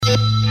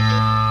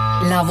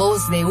La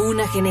voz de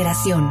una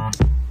generación.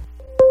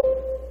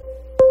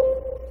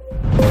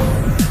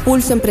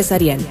 Pulso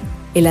Empresarial.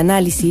 El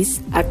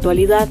análisis,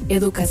 actualidad,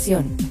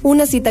 educación.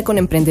 Una cita con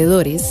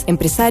emprendedores,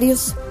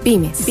 empresarios,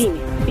 pymes.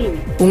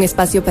 Un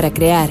espacio para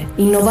crear,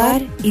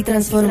 innovar y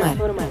transformar.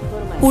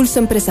 Pulso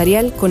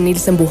Empresarial con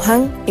Nilsen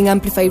Buján en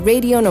Amplify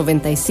Radio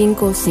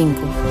 95.5.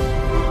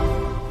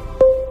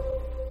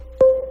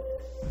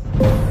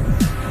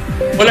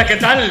 Hola, ¿qué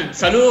tal?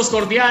 Saludos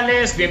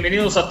cordiales,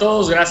 bienvenidos a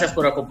todos, gracias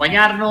por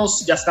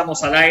acompañarnos. Ya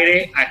estamos al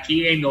aire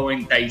aquí en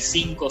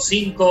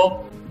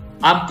 95.5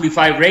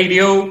 Amplify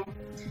Radio.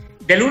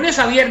 De lunes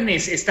a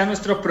viernes está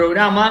nuestro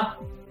programa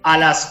a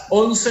las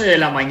 11 de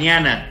la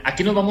mañana.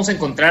 Aquí nos vamos a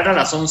encontrar a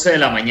las 11 de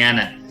la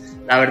mañana.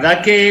 La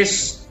verdad que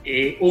es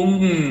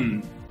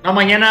una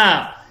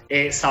mañana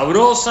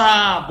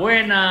sabrosa,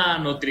 buena,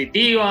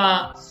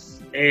 nutritiva,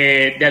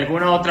 de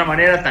alguna u otra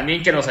manera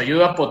también que nos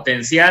ayuda a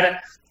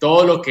potenciar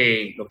todo lo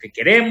que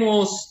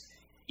queremos.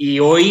 Y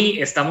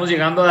hoy estamos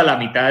llegando a la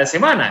mitad de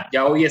semana.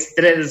 Ya hoy es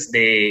 3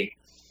 de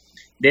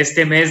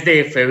este mes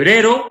de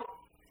febrero.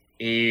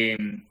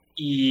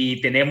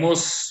 Y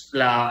tenemos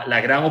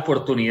la gran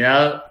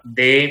oportunidad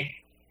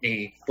de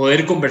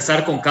poder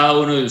conversar con cada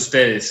uno de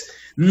ustedes.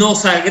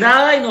 Nos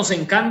agrada y nos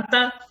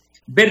encanta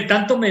ver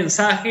tanto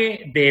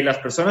mensaje de las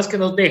personas que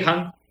nos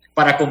dejan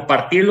para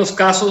compartir los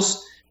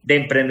casos de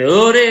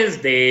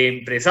emprendedores, de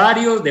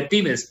empresarios, de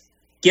pymes.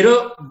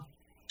 Quiero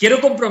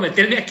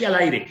comprometerme aquí al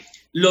aire.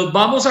 Los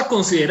vamos a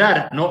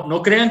considerar.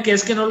 No crean que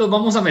es que no los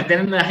vamos a meter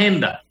en la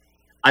agenda.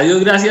 A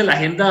Dios gracias, la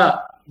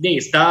agenda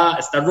está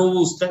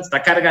robusta,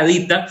 está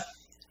cargadita.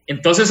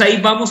 Entonces ahí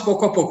vamos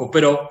poco a poco.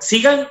 Pero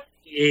sigan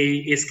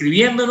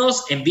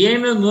escribiéndonos,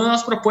 envíennos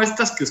nuevas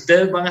propuestas que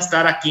ustedes van a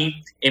estar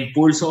aquí en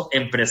Pulso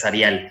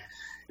Empresarial.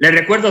 Les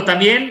recuerdo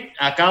también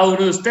a cada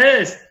uno de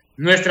ustedes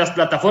nuestras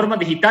plataformas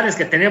digitales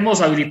que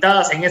tenemos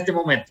habilitadas en este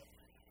momento.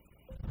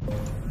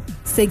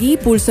 Seguí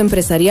Pulso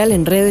Empresarial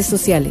en redes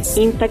sociales.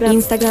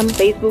 Instagram,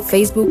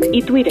 Facebook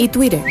y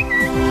Twitter.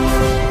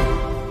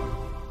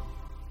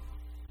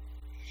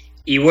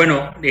 Y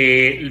bueno,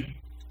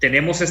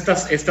 tenemos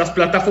estas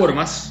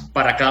plataformas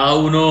para cada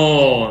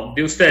uno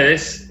de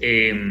ustedes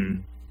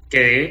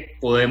que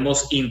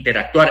podemos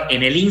interactuar.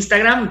 En el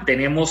Instagram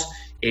tenemos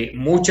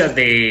muchas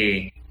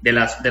de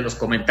los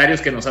comentarios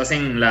que nos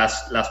hacen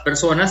las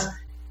personas,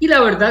 y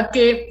la verdad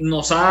que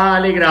nos ha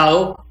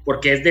alegrado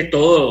porque es de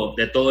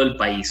todo el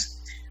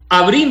país.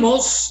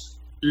 Abrimos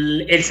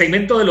el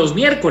segmento de los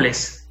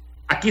miércoles.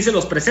 Aquí se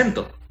los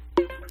presento.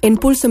 En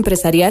Pulso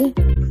Empresarial,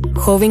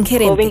 Joven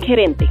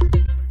Gerente.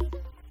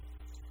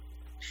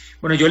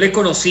 Bueno, yo le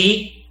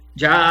conocí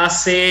ya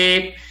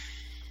hace,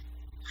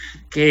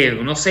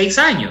 unos 6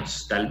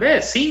 años, tal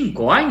vez,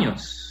 5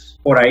 años.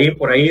 Por ahí,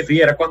 sí,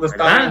 era cuando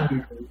estaba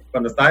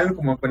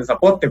como en el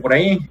Zapote, por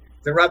ahí,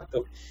 hace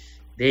rato.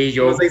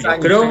 Yo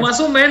creo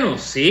más o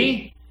menos,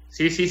 sí.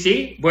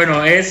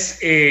 Bueno, es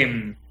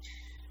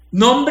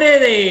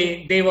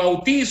nombre de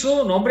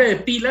bautizo, nombre de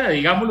pila,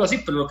 digámoslo así,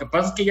 pero lo que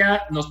pasa es que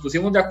ya nos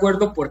pusimos de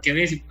acuerdo porque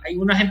hay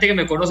una gente que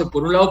me conoce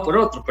por un lado o por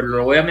otro, pero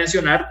lo voy a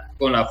mencionar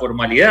con la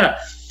formalidad.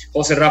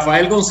 José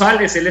Rafael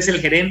González, él es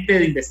el gerente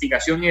de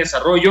investigación y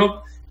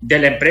desarrollo de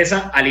la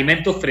empresa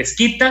Alimentos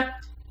Fresquita.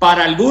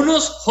 Para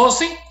algunos,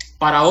 José,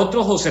 para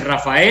otros, José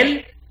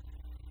Rafael.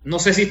 No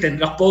sé si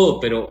tendrá apodo,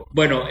 pero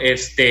bueno,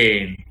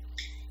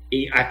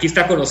 y aquí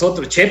está con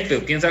nosotros, Chepe,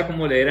 o quién sabe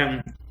cómo le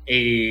dirán.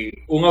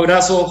 Un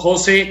abrazo,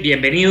 José,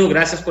 bienvenido,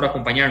 gracias por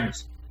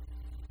acompañarnos.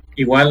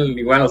 Igual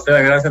a usted,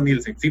 gracias,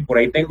 Nilsen. Sí, por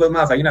ahí tengo, es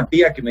más, hay una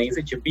tía que me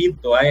dice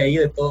Chepito, hay ahí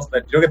de todos,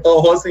 creo que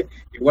todo José,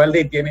 igual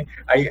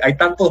hay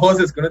tantos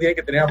Joses que uno tiene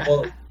que tener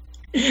apodo.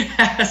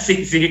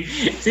 Sí,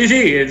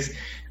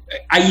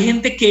 hay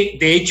gente que,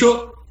 de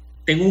hecho,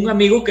 tengo un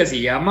amigo que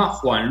se llama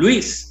Juan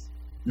Luis,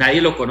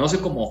 nadie lo conoce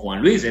como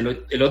Juan Luis.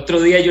 El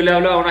otro día yo le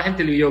hablaba a una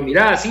gente y le digo,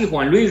 mira, sí,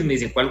 Juan Luis, me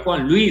dice, ¿cuál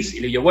Juan Luis?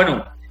 Y le digo,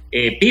 bueno,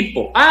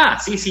 Pipo,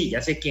 sí,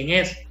 ya sé quién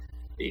es.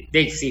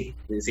 Sí,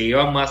 se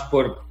iba más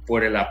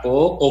por el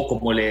apodo o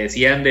como le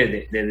decían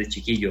desde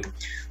chiquillo.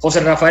 José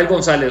Rafael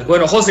González.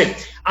 Bueno, José,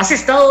 has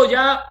estado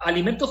ya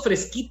Alimentos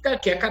Fresquita,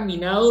 que ha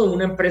caminado en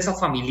una empresa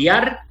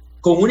familiar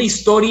con una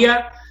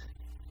historia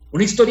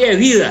de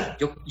vida,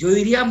 yo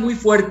diría muy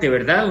fuerte,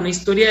 ¿verdad? Una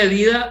historia de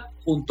vida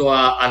junto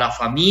a la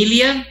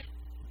familia,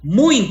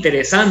 muy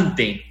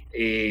interesante.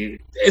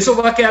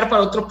 Eso va a quedar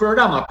para otro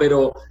programa,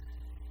 pero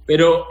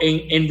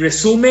en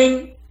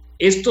resumen,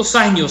 estos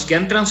años que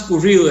han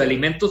transcurrido de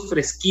Alimentos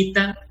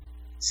Fresquita,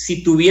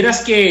 si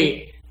tuvieras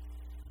que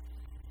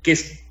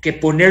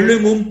ponerlo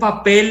en un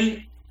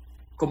papel,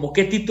 ¿como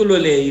qué título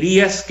le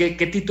dirías, qué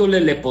título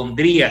le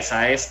pondrías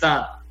a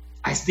esta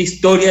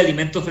historia de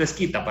Alimentos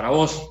Fresquita para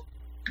vos?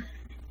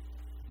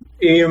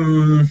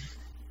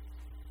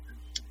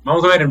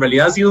 Vamos a ver, en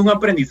realidad ha sido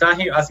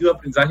aprendizaje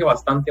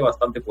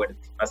bastante fuerte.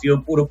 Ha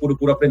sido puro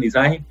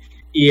aprendizaje.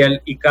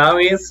 Y cada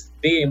vez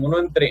uno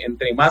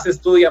entre más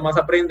estudia, más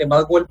aprende,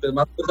 más golpes,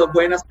 más cosas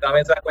buenas, cada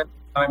vez se da cuenta,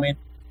 cada vez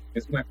menos.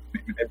 Eso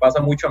me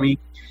pasa mucho a mí.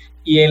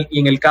 Y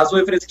en el caso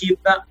de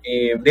Fresquita,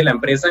 de la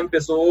empresa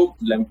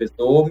la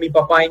empezó mi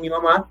papá y mi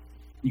mamá,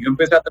 y yo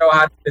empecé a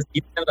trabajar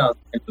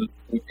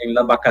en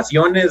las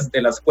vacaciones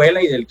de la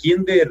escuela y del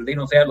kinder, de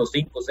no sé, a los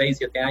 5, 6,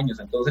 7 años.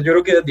 Entonces yo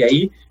creo que desde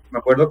ahí, me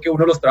acuerdo que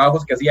uno de los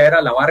trabajos que hacía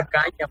era lavar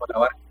caña o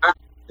lavar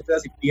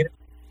asistir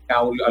a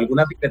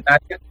alguna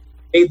secretaria,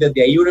 y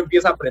desde ahí uno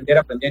empieza a aprender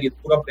y es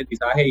puro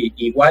aprendizaje y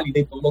igual, y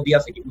de todos los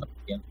días seguimos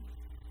aprendiendo.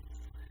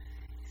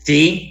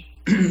 Sí,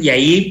 y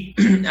ahí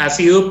has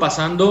ido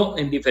pasando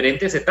en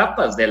diferentes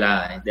etapas de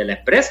la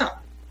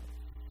empresa.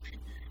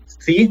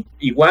 Sí,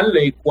 igual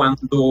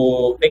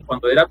cuando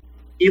era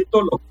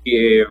poquito, lo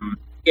que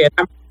era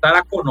empezar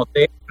a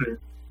conocer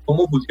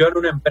cómo funciona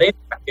una empresa,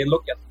 qué es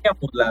lo que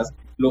hacíamos,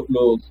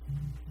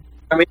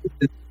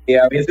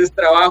 a veces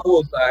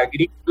trabajos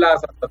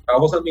agrícolas, hasta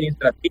trabajos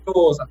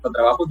administrativos, hasta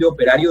trabajos de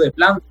operario de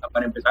planta,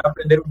 para empezar a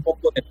aprender un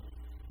poco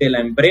de la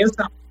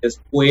empresa.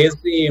 Después,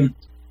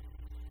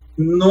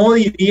 no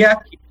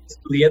diría que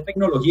estudié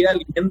tecnología de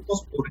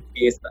alimentos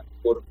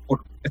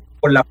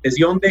por la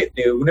presión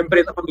de una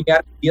empresa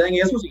familiar metida en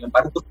eso. Sin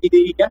embargo, sí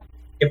diría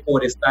que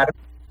por estar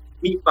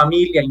mi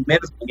familia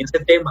inmersa en ese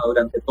tema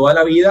durante toda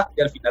la vida,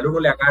 y al final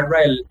uno le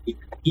agarra el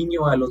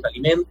cariño a los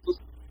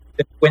alimentos,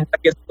 se da cuenta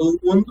que es todo un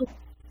mundo.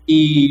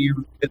 Y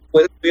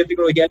después estudié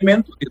tecnología de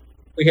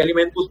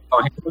alimentos,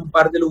 trabajé en un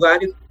par de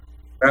lugares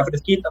para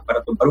fresquita,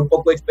 para tomar un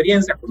poco de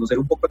experiencia, conocer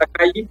un poco la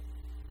calle,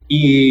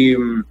 y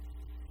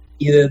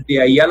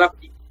desde ahí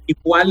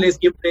igual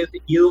siempre he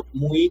seguido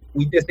muy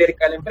de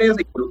cerca a la empresa,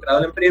 involucrado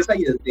en la empresa,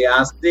 y desde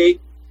hace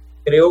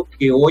creo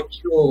que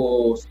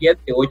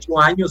 8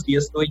 años sí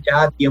estoy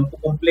ya a tiempo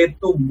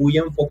completo, muy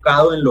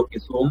enfocado en lo que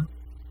son,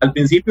 al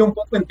principio un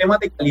poco en temas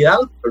de calidad,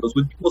 pero los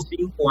últimos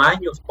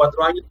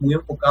 4 años muy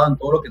enfocado en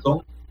todo lo que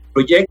son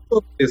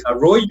proyectos,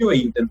 desarrollo e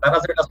intentar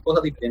hacer las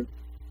cosas diferentes.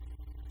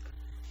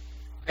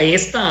 Ahí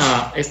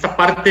está esta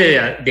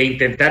parte de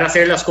intentar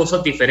hacer las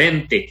cosas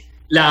diferentes.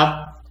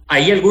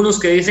 Hay algunos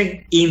que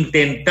dicen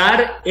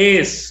intentar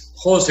es,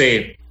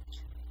 José,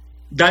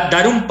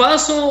 dar un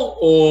paso,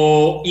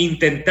 o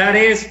intentar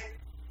es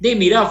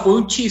mira, fue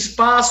un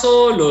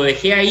chispazo, lo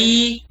dejé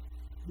ahí,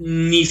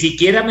 ni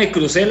siquiera me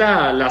crucé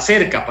la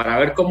cerca para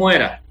ver cómo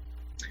era.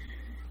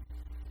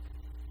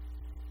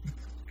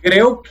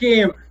 Creo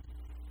que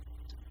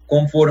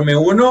conforme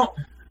uno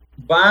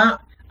va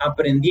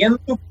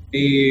aprendiendo,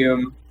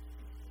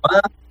 va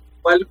a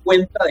dar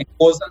cuenta de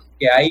cosas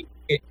que hay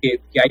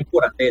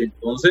por hacer.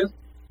 Entonces,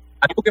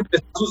 algo que me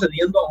está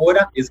sucediendo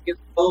ahora es que he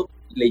estado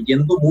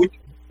leyendo mucho,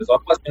 me empezó a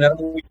apasionar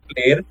mucho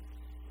leer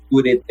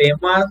sobre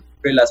temas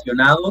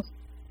relacionados,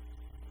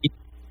 y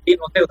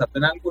no sé, o sea,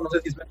 suena algo, no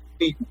sé si suena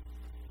muy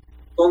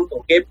tonto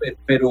o qué,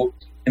 pero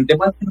en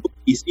temas de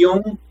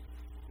nutrición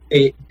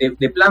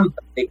de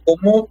plantas, de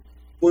cómo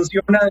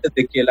funciona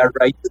desde que la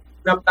raíz de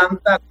una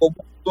planta, cómo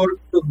absorbe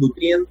los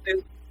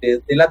nutrientes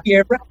desde la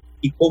tierra,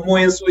 y cómo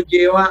eso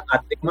lleva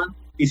a temas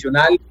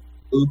nutricionales,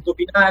 producto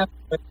final,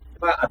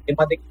 a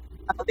temas de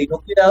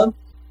inocuidad.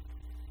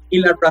 Y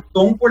la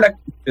razón por la que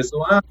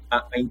empezó a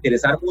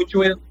interesar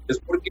mucho es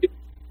porque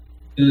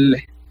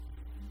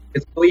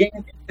estoy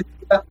en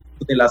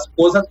de las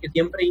cosas que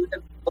siempre he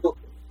intentado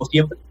o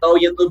siempre he estado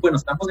viendo. Bueno,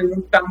 estamos en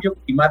un cambio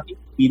climático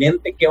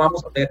inminente, ¿qué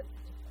vamos a hacer?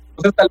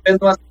 Entonces tal vez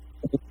no ha sido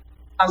un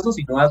paso,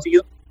 sino ha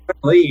sido,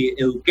 bueno, y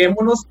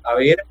eduquémonos a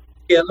ver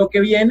qué es lo que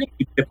viene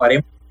y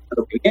preparemos a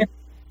lo que viene.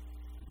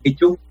 De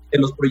hecho, de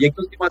los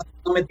proyectos que más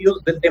están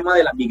metidos es el tema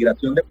de la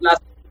migración de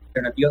plásticos,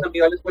 alternativas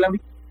amigables con el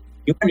ambiente.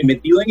 Y bueno,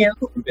 metido en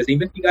eso, empecé a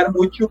investigar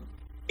mucho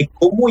de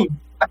cómo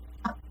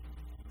impacta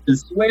el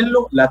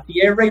suelo, la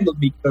tierra y los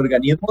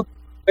microorganismos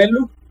del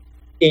suelo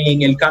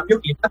en el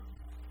cambio climático.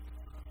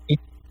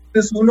 Este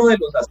es uno de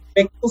los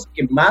aspectos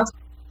que más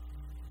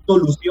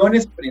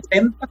soluciones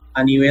presenta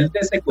a nivel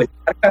de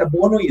secuestrar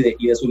carbono y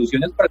de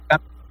soluciones para el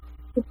cambio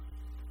climático.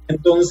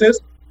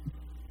 Entonces,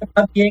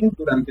 más bien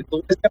durante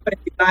todo este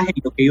aprendizaje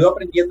y lo que he ido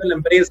aprendiendo en la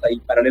empresa y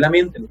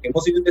paralelamente lo que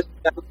hemos ido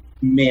investigando,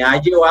 me ha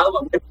llevado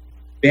a ver,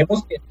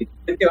 vemos que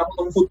efectivamente vamos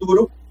a un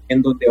futuro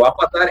en donde va a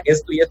pasar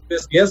esto y esto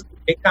y esto,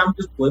 qué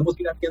cambios podemos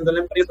ir haciendo en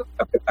la empresa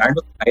para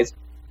prepararnos para eso.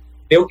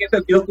 Creo que ese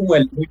ha sido como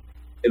de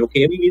lo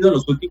que he vivido en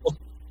los últimos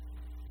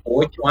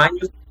 8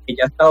 años, que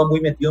ya he estado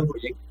muy metido en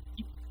proyectos.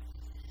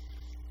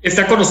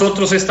 Está con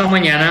nosotros esta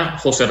mañana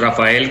José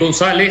Rafael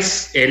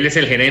González. Él es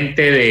el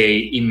gerente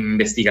de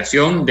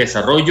investigación,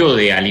 desarrollo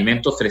de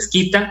alimentos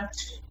Fresquita,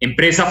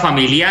 empresa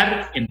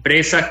familiar,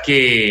 empresa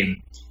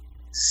que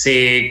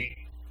se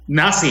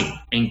nace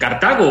en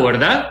Cartago,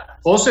 ¿verdad?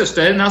 José,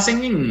 ustedes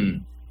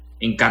nacen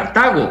en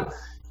Cartago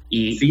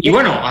y, sí, y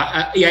bueno,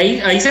 y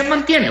ahí se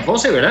mantiene,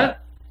 José, ¿verdad?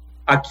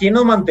 Aquí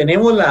nos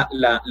mantenemos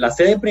la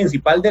sede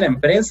principal de la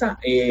empresa.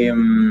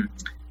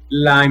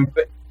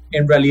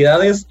 En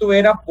realidad esto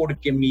era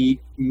porque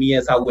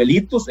mis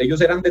abuelitos,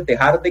 ellos eran de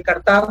Tejar de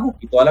Cartago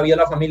y toda la vida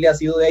la familia ha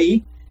sido de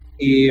ahí,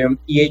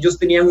 y ellos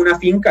tenían una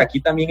finca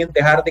aquí también en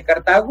Tejar de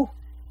Cartago,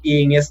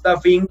 y en esta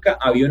finca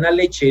había una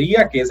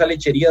lechería, que esa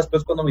lechería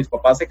después cuando mis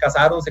papás se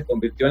casaron se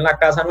convirtió en la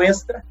casa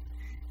nuestra,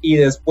 y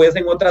después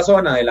en otra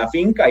zona de la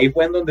finca, ahí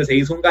fue en donde se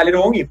hizo un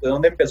galerón y fue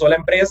donde empezó la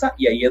empresa,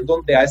 y ahí es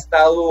donde ha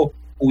estado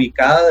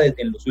ubicada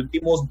desde los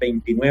últimos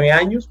 29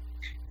 años.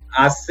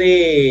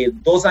 Hace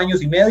 2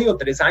 años y medio,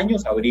 3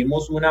 años,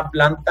 abrimos una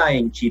planta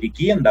en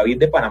Chiriquí, en David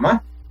de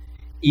Panamá.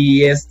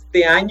 Y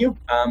este año,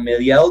 a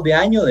mediados de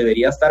año,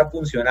 debería estar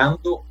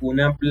funcionando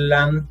una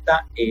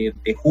planta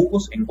de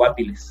jugos en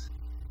Guapiles.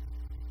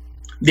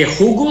 ¿De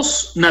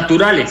jugos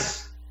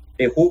naturales?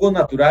 De jugos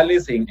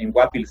naturales en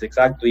Guapiles,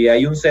 exacto. Y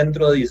hay un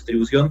centro de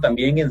distribución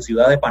también en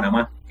Ciudad de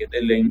Panamá.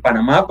 En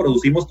Panamá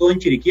producimos todo en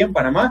Chiriquí, en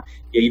Panamá,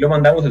 y ahí lo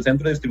mandamos al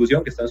centro de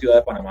distribución que está en Ciudad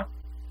de Panamá.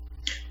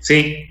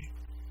 Sí.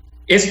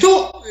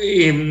 Esto,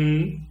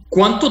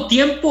 ¿cuánto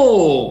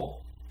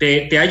tiempo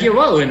te ha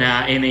llevado en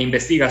la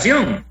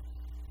investigación?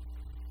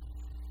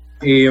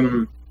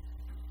 En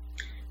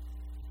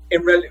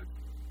realidad,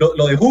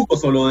 lo de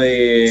jugos o lo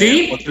de...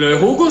 Sí, lo de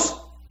jugos.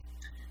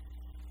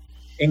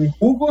 En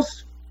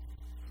jugos,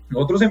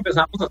 nosotros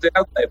empezamos a hacer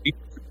agua de pipa.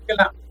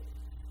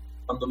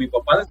 Cuando mi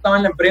papá estaba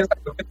en la empresa,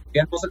 creo que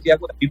todavía no se hacía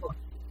agua de pipa.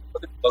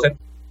 Entonces,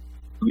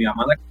 mi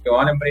mamá la que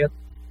llevaba la empresa.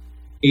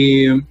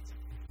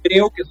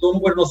 Creo que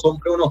somos los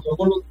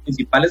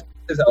principales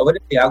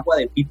procesadores de agua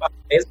de pipa.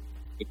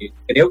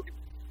 Creo que.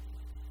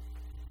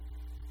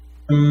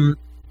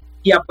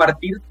 Y a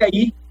partir de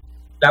ahí,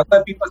 el agua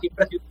de pipa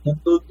siempre ha sido un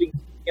producto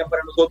insignia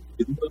para nosotros.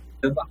 Es un producto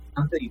que es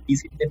bastante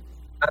difícil de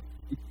pensar,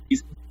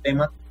 difícil el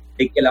tema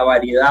de que la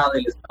variedad,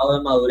 el estado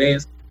de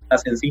madurez,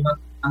 las enzimas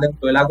que están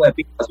dentro del agua de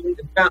pipa, es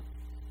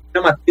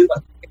una matriz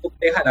bastante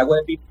compleja el agua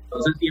de pipa.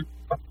 Entonces siempre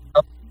ha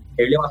pasado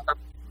darle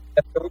bastante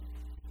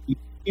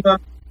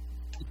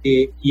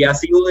y ha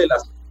sido de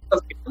las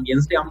cosas que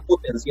también se han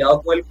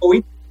potenciado con el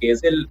COVID, que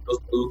es los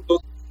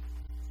productos.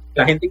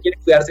 La gente quiere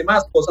cuidarse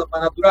más, cosas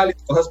más naturales,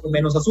 cosas con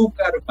menos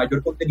azúcar,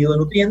 mayor contenido de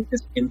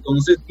nutrientes.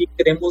 Entonces sí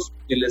creemos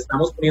que le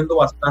estamos poniendo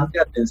bastante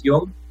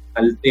atención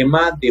al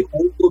tema de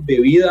jugos,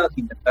 bebidas,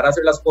 intentar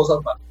hacer las cosas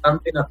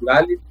bastante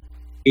naturales.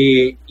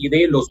 Y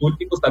de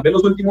tal vez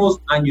los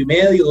últimos año y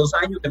medio, 2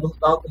 años, hemos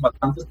estado con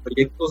bastantes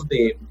proyectos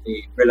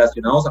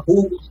relacionados a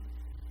jugos.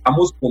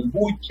 Sacamos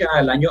kombucha,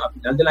 a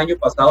final del año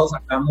pasado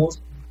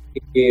sacamos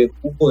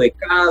jugo de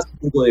cas,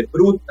 jugo de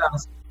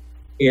frutas.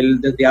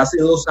 Desde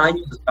hace 2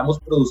 años estamos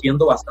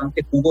produciendo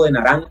bastante jugo de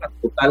naranja,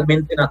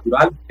 totalmente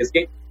natural. Es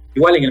que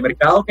igual en el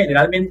mercado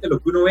generalmente lo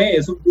que uno ve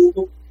es un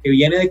jugo que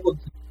viene de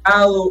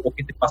concentrado o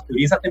que se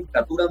pasteuriza a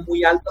temperaturas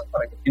muy altas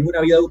para que tenga una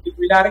vida útil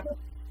muy larga.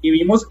 Y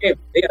vimos que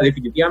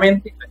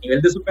definitivamente a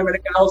nivel de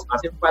supermercados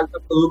hacen falta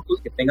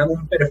productos que tengan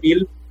un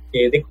perfil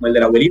como el de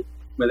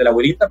la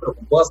abuelita, pero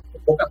con pocas.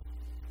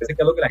 Ese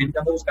que es lo que la gente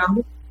anda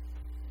buscando.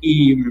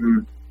 Y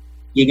en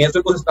eso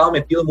hemos estado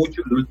metidos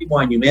mucho en el último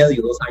año y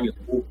medio, 2 años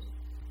de jugos.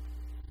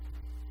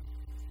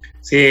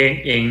 Sí,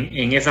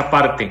 en esa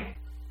parte.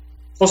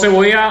 José,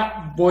 voy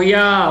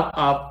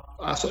a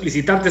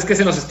solicitarte, es que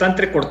se nos está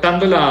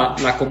entrecortando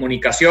la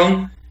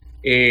comunicación.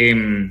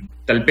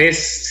 Tal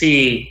vez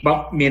sí,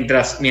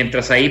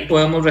 mientras ahí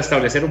podemos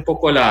restablecer un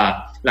poco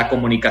la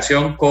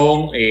comunicación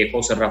con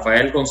José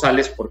Rafael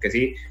González, porque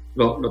sí,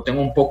 lo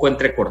tengo un poco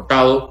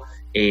entrecortado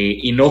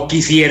y no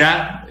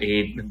quisiera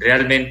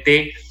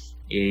realmente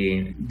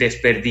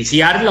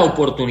desperdiciar la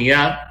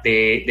oportunidad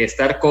de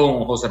estar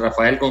con José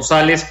Rafael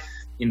González.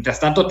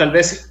 Mientras tanto, tal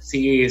vez,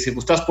 si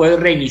gustas, puedes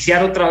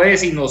reiniciar otra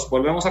vez y nos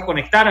volvemos a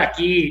conectar.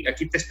 Aquí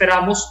te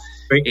esperamos.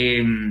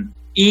 Sí.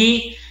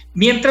 Y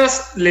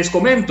mientras les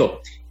comento,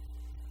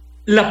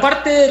 la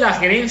parte de la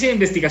gerencia de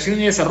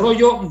investigación y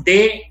desarrollo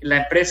de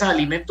la empresa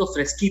Alimentos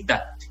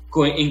Fresquita,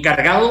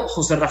 encargado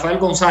José Rafael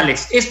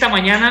González, esta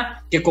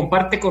mañana que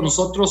comparte con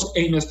nosotros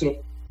en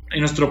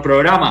nuestro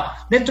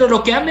programa. Dentro de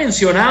lo que ha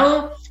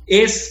mencionado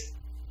es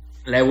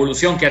la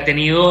evolución que ha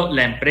tenido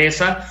la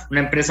empresa,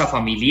 una empresa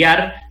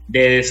familiar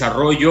de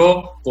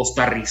desarrollo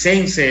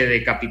costarricense,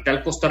 de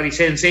capital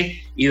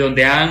costarricense, y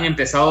donde han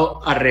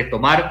empezado a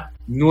retomar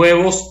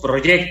nuevos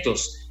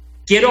proyectos.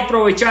 Quiero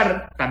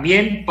aprovechar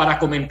también para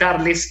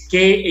comentarles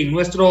que en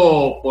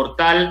nuestro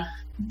portal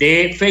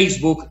de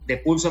Facebook de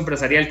Pulso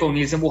Empresarial con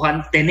Nielsen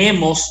Buján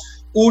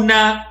tenemos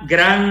una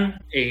gran,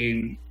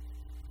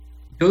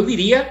 yo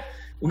diría,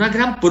 una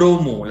gran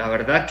promo. La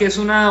verdad que es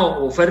una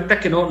oferta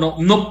que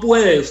no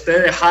puede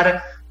usted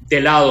dejar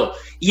de lado.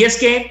 Y es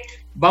que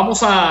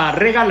vamos a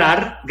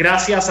regalar,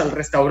 gracias al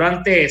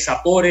restaurante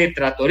Sapore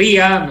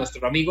Trattoria,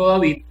 nuestro amigo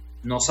David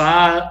nos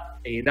ha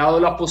dado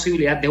la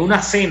posibilidad de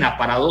una cena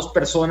para 2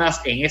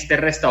 personas en este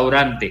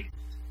restaurante.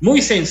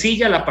 Muy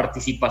sencilla la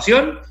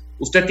participación.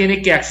 Usted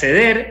tiene que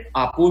acceder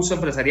a Pulso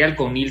Empresarial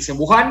con Nielsen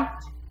Buján.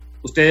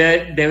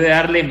 Usted debe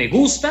darle me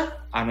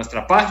gusta a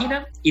nuestra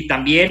página y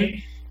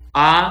también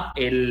a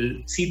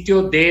el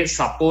sitio de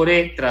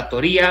Sapore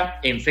Trattoria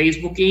en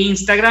Facebook e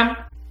Instagram,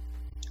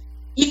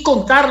 y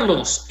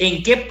contarnos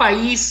en qué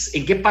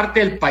parte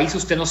del país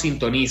usted nos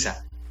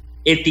sintoniza.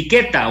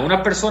 Etiqueta a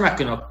una persona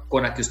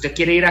con la que usted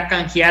quiere ir a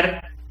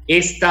canjear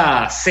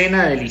esta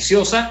cena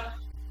deliciosa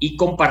y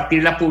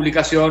compartir la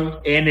publicación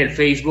en el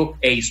Facebook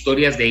e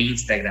historias de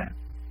Instagram.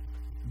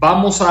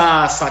 Vamos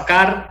a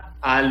sacar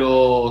a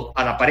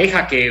la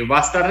pareja que va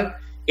a estar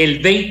el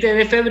 20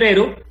 de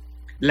febrero.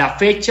 La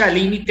fecha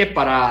límite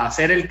para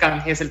hacer el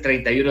canje es el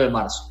 31 de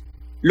marzo.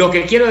 Lo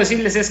que quiero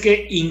decirles es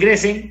que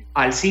ingresen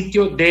al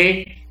sitio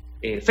de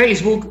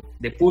Facebook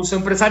de Pulso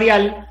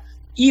Empresarial,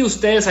 y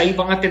ustedes ahí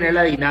van a tener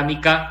la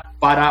dinámica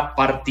para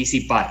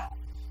participar.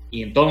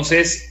 Y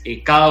entonces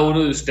cada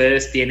uno de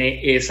ustedes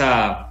tiene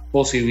esa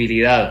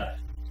posibilidad.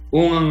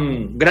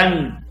 Un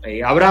gran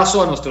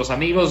abrazo a nuestros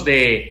amigos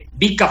de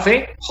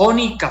Bicafé,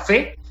 Honey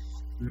Café.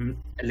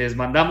 Les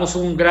mandamos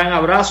un gran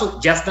abrazo.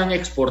 Ya están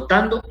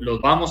exportando, los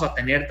vamos a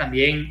tener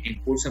también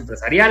en Pulso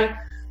Empresarial.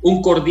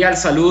 Un cordial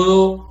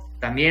saludo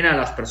también a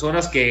las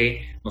personas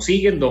que nos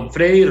siguen. Don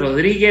Freddy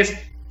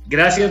Rodríguez,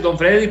 gracias don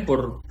Freddy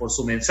por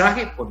su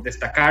mensaje, por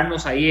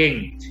destacarnos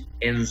ahí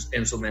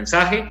en su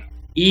mensaje.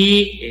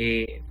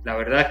 Y la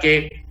verdad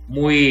que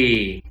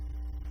muy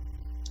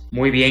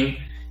bien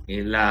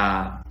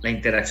la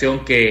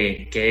interacción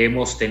que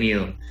hemos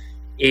tenido.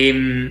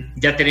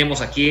 Ya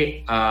tenemos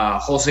aquí a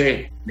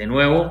José de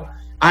nuevo.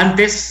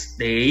 Antes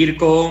de ir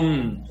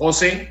con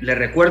José, les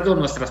recuerdo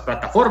nuestras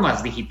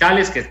plataformas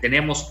digitales que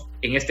tenemos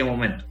en este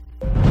momento.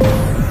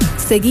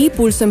 Seguí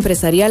Pulso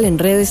Empresarial en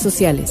redes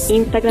sociales: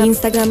 Instagram,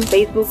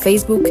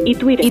 Facebook y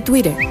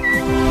Twitter.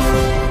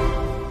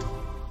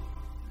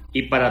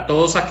 Y para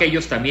todos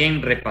aquellos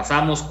también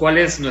repasamos cuál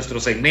es nuestro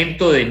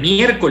segmento de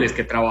miércoles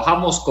que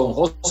trabajamos con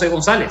José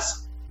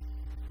González.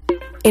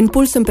 En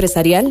Pulso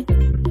Empresarial,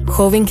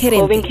 Joven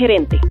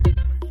Gerente.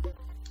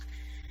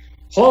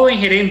 Joven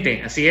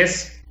gerente, así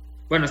es.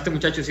 Bueno, este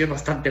muchacho sí es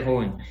bastante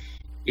joven.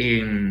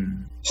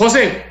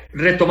 José,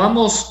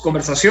 retomamos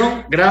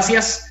conversación.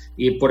 Gracias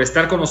por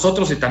estar con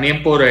nosotros y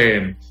también por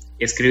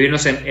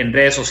escribirnos en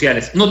redes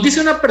sociales. Nos dice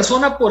una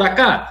persona por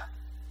acá,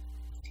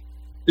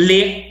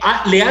 ¿le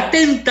ha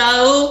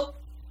tentado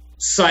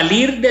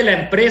salir de la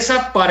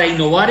empresa para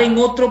innovar en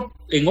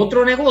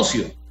otro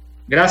negocio?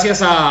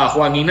 Gracias a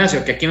Juan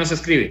Ignacio, que aquí nos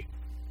escribe.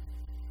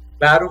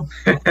 Claro.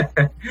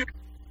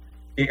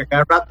 Y a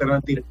cada rato, no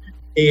mentira.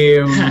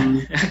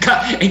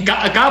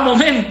 A cada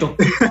momento.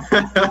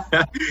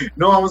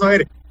 No, vamos a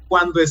ver.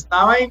 Cuando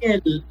estaba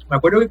me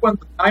acuerdo que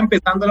cuando estaba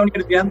empezando la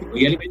universidad,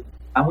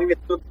 estaba muy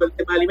metido en todo el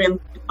tema de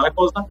alimentos, toda la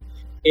cosa,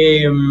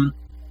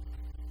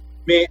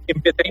 me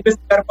empecé a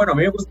investigar. Bueno, a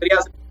mí me gustaría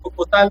hacer un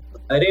poco salsas de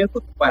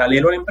aderezos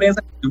paralelo a la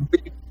empresa, un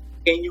proyecto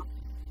pequeño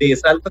de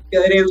salsas de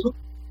aderezos,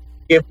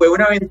 que fue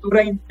una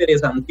aventura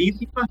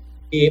interesantísima,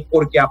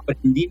 porque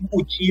aprendí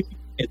muchísimo.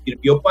 Me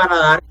sirvió para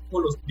dar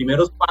como los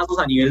primeros pasos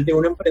a nivel de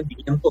un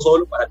emprendimiento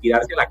solo, para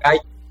tirarse a la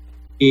calle.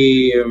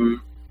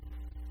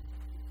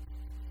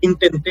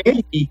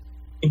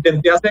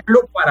 Intenté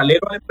hacerlo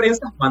paralelo a la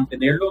empresa,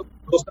 mantener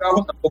los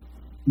trabajos, tampoco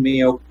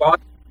me ocupaba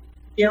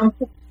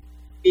tiempo,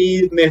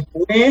 y me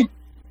fue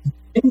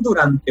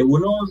durante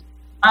unos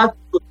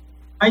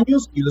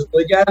años, y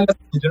después ya las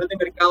condiciones de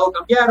mercado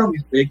cambiaron,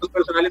 mis proyectos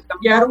personales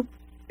cambiaron,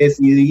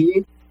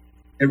 decidí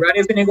cerrar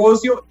ese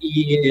negocio,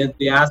 y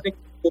desde hace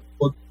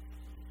pocos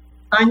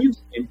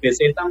años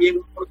empecé también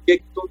un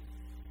proyecto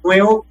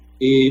nuevo.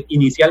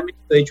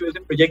 Inicialmente, de hecho,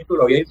 ese proyecto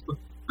lo había discutido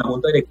en la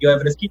junta directiva de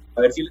Fresquita,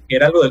 a ver si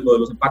era lo de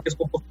los empaques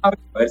compostables,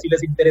 a ver si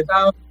les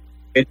interesaba,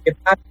 ver qué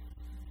tal.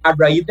 A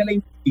raíz de la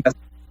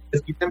investigación de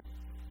Fresquita,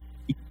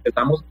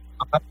 empezamos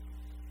a trabajar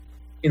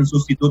en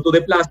sustitutos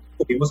de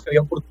plástico. Vimos que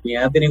había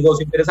oportunidades de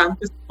negocio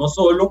interesantes, no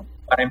solo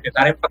para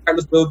empezar a empacar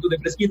los productos de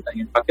Fresquita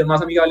en empaques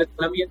más amigables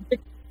con el ambiente,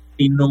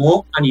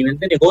 sino a nivel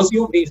de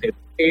negocio. Dice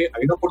que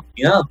había una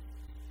oportunidad.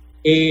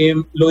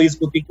 Lo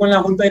discutí con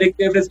la junta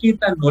directiva de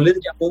Fresquita, no les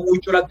llamó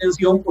mucho la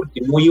atención porque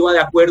no iba de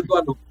acuerdo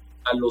a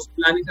los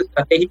planes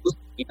estratégicos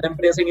que tenía la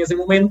empresa en ese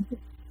momento.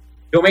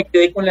 Yo me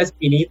quedé con la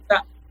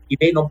espinita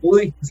y no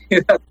pude,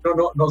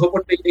 no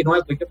soporté, y no,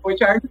 esto hay que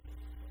aprovechar.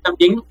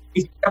 También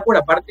quisiera por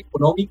la parte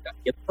económica,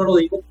 y esto no lo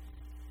digo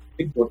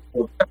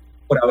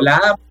por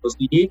hablada, pero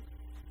sí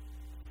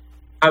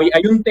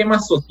hay un tema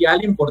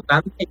social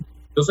importante.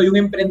 Yo soy un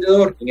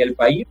emprendedor en el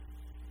país,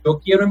 yo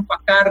quiero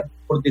empacar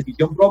por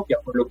decisión propia,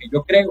 por lo que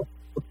yo creo.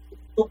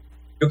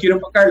 Yo quiero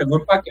empacarlo en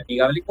un empaque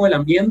amigable con el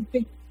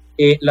ambiente.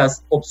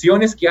 Las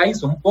opciones que hay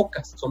son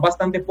pocas, son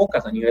bastante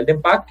pocas a nivel de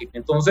empaque.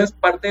 Entonces,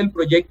 parte del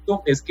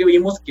proyecto es que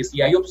vimos que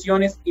si hay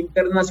opciones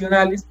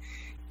internacionales,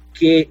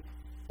 que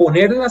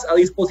ponerlas a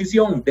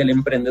disposición del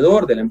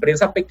emprendedor, de la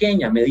empresa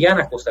pequeña,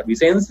 mediana,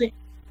 costarricense,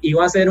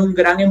 iba a ser un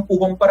gran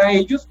empujón para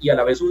ellos y a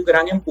la vez un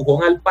gran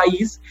empujón al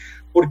país,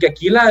 porque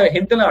aquí la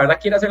gente, la verdad,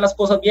 quiere hacer las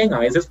cosas bien, a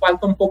veces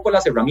falta un poco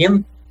las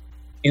herramientas.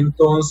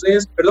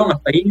 Entonces, perdón,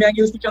 hasta ahí me han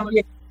ido escuchando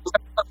bien.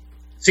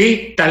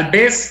 Sí, tal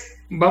vez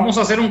vamos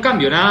a hacer un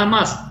cambio, nada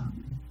más.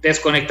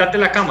 Desconectate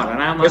la cámara,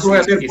 nada más,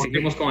 y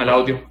seguimos con el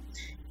audio.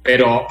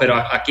 Pero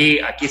aquí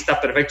está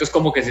perfecto, es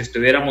como que si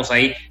estuviéramos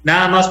ahí.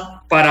 Nada más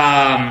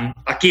para,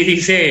 aquí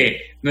dice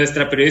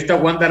nuestra periodista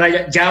Wanda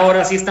Araya, ya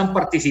ahora sí están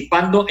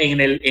participando en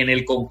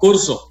el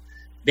concurso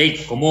de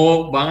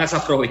cómo van a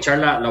aprovechar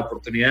la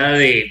oportunidad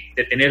de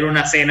tener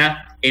una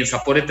cena en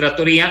Sapore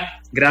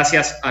Trattoria,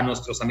 gracias a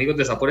nuestros amigos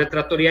de Sapore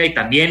Trattoria, y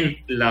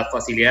también las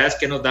facilidades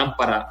que nos dan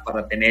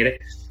para tener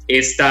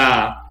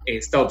esta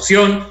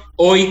opción.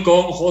 Hoy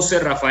con José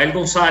Rafael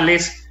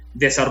González,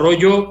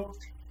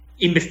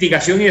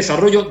 investigación y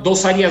desarrollo,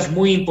 dos áreas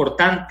muy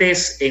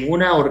importantes en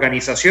una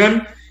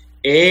organización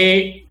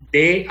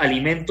de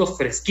alimentos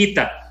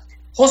Fresquita.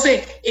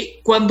 José,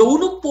 cuando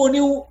uno pone,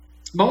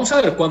 vamos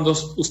a ver, cuando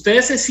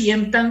ustedes se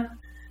sientan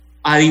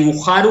a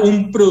dibujar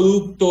un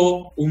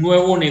producto, un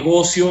nuevo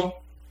negocio,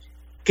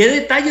 ¿qué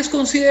detalles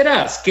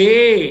consideras?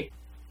 ¿Qué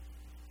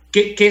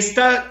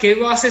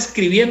vas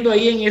escribiendo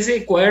ahí en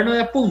ese cuaderno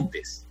de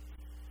apuntes?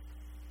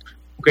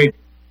 Ok.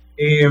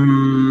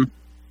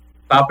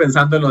 Estaba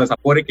pensando en lo de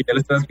Sapore, que ya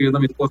le estaba escribiendo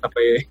a mi esposa.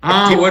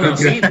 Bueno,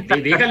 sí,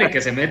 dígale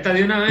que se meta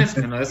de una vez,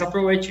 que no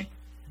desaproveche.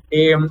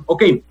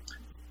 Ok.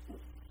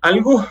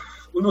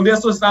 Un día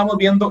estábamos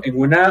viendo en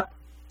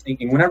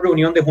una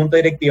reunión de junta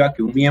directiva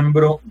que un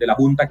miembro de la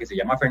junta que se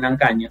llama Fernán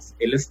Cañas,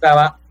 él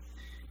estábamos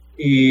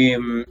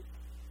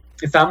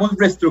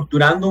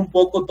reestructurando un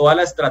poco toda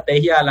la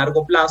estrategia a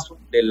largo plazo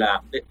de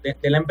la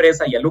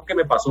empresa, y algo que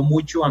me pasó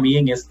mucho a mí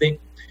en este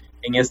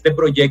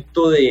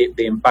proyecto de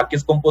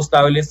empaques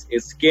compostables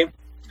es que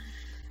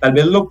tal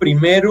vez lo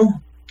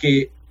primero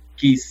que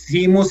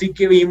hicimos y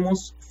que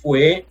vimos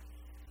fue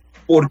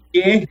 ¿por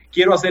qué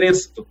quiero hacer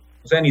esto?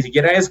 O sea, ni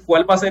siquiera es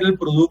cuál va a ser el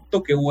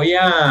producto que voy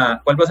a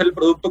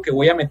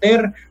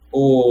meter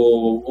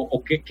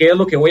o qué es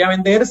lo que voy a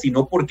vender,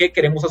 sino por qué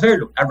queremos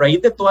hacerlo. A raíz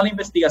de toda la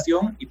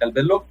investigación, y tal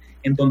vez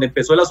en donde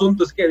empezó el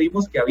asunto es que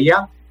vimos que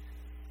había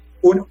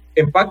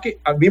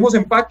vimos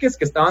empaques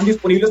que estaban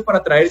disponibles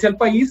para traerse al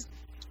país,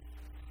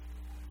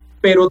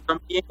 pero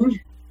también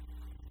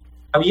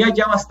había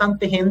ya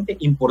bastante gente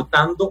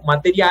importando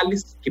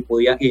materiales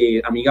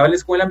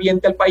amigables con el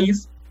ambiente al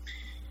país.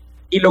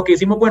 Y lo que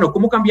hicimos, bueno,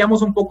 ¿cómo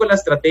cambiamos un poco la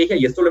estrategia?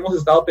 Y esto lo hemos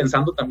estado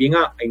pensando también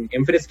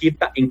en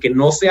Fresquita, en que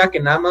no sea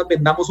que nada más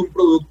vendamos un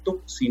producto,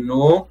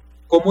 sino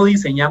cómo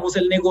diseñamos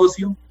el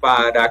negocio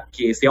para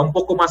que sea un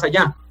poco más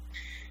allá.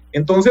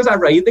 Entonces, a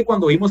raíz de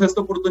cuando vimos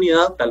esta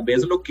oportunidad, tal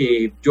vez lo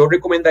que yo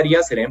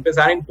recomendaría sería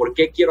empezar en por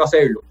qué quiero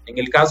hacerlo. En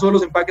el caso de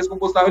los empaques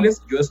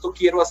compostables, yo esto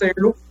quiero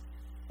hacerlo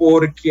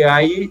porque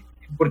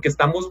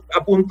estamos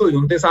a punto de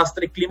un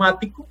desastre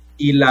climático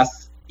y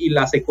las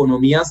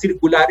economías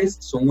circulares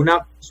son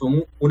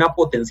una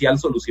potencial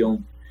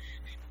solución.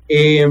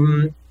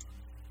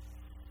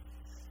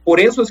 Por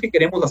eso es que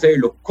queremos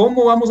hacerlo.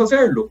 ¿Cómo vamos a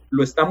hacerlo?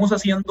 Lo estamos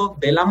haciendo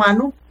de la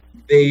mano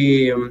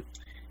de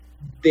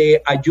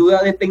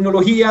ayuda de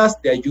tecnologías,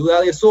 de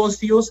ayuda de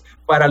socios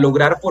para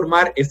lograr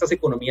formar estas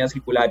economías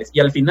circulares. Y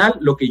al final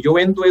lo que yo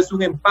vendo es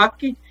un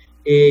empaque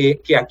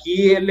que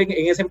aquí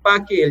en ese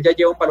empaque él ya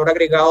lleva un valor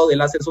agregado de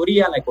la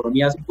asesoría, la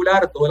economía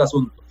circular, todo el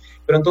asunto.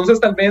 Pero entonces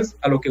tal vez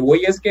a lo que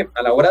voy es que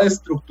a la hora de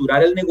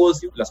estructurar el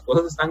negocio, las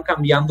cosas están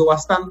cambiando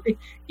bastante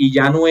y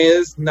ya no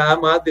es nada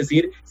más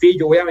decir, sí,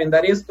 yo voy a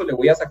vender esto, le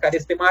voy a sacar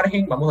este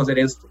margen, vamos a hacer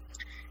esto.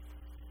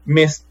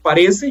 Me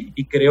parece,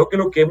 y creo que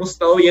lo que hemos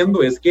estado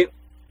viendo es que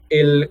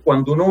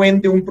cuando uno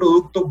vende un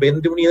producto,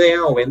 vende una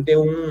idea o vende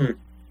un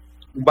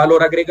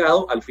valor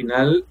agregado, al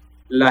final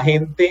la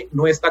gente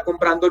no está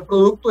comprando el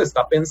producto,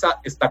 está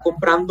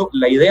comprando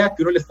la idea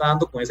que uno le está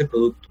dando con ese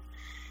producto.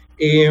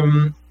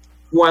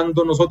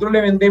 Cuando nosotros le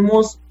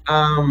vendemos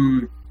a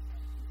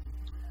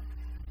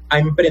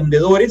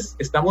emprendedores,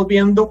 estamos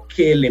viendo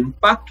que el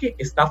empaque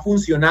está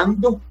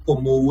funcionando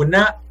como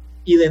una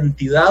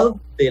identidad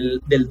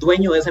del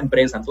dueño de esa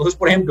empresa. Entonces,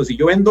 por ejemplo, si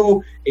yo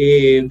vendo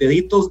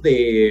deditos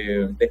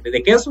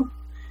de queso,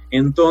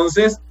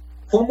 entonces,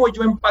 ¿cómo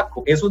yo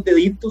empaco esos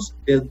deditos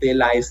desde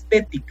la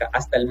estética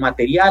hasta el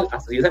material,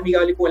 hasta si es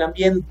amigable con el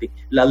ambiente,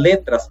 las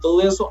letras,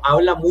 todo eso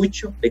habla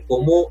mucho de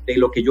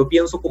lo que yo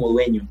pienso como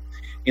dueño?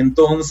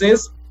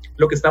 Entonces,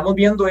 lo que estamos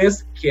viendo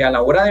es que a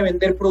la hora de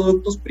vender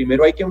productos,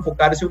 primero hay que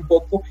enfocarse un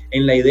poco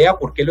en la idea,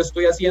 por qué lo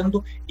estoy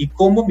haciendo y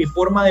cómo mi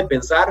forma de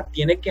pensar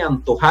tiene que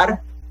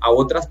antojar a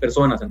otras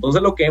personas.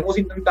 Entonces, lo que hemos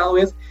intentado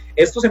es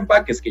estos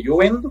empaques que yo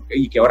vendo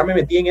y que ahora me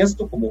metí en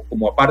esto como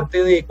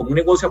un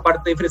negocio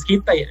aparte de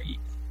Fresquita,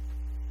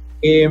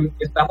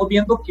 estamos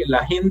viendo que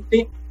la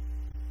gente,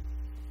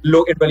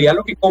 en realidad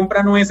lo que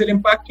compra no es el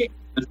empaque,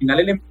 al final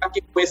el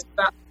empaque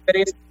cuesta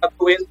 3 o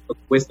 4 veces lo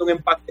que cuesta un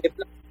empaque de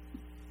plástico.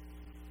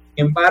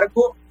 Sin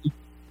embargo,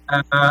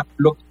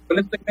 lo que yo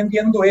le estoy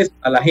vendiendo es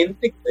a la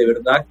gente que de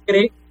verdad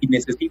cree y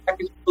necesita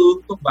que su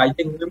producto vaya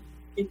en un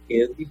empaque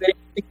que es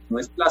diferente, que no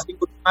es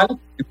plástico normal,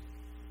 que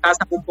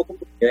casan un poco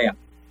con la idea.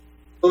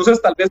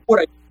 Entonces, tal vez por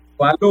ahí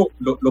va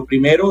lo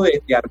primero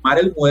de armar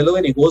el modelo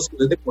de negocio,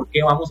 es de por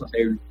qué vamos a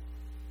hacerlo.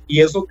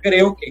 Y eso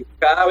creo que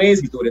cada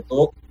vez, y sobre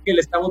todo que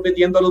le estamos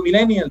vendiendo a los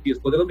millennials, y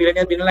después de los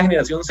millennials viene la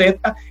generación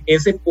Z,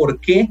 ese por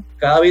qué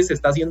cada vez se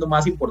está haciendo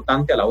más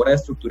importante a la hora de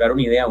estructurar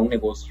una idea o un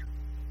negocio.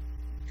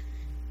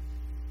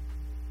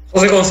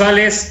 José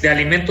González, de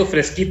Alimentos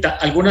Fresquita,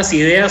 algunas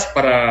ideas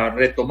para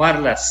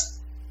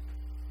retomarlas.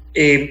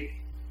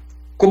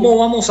 ¿Cómo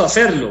vamos a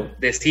hacerlo?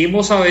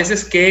 Decimos a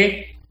veces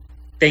que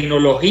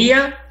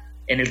tecnología,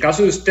 en el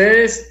caso de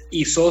ustedes,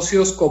 y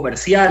socios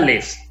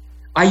comerciales.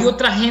 Hay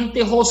otra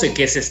gente, José,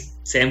 que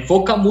se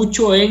enfoca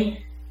mucho en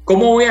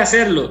cómo voy a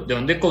hacerlo, de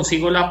dónde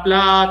consigo la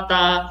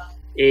plata,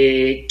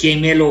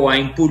 quién me lo va a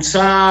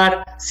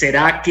impulsar,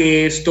 será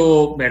que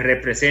esto me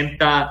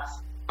representa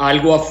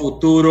algo a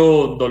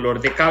futuro, dolor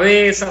de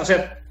cabeza, o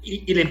sea,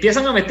 y le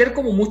empiezan a meter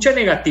como mucha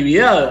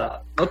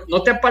negatividad,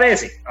 ¿no te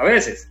parece? A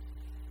veces.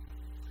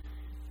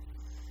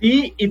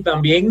 Sí, y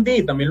también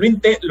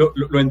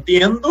lo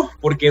entiendo,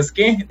 porque es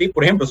que,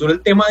 por ejemplo, sobre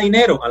el tema de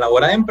dinero, a la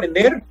hora de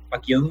emprender,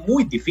 aquí es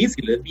muy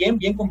difícil, es bien,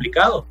 bien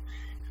complicado.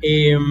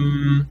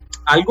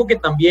 Algo que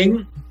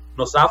también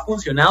nos ha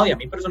funcionado, y a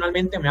mí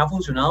personalmente me ha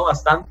funcionado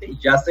bastante,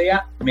 ya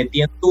sea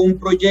metiendo un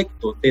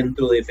proyecto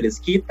dentro de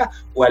Fresquita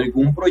o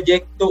algún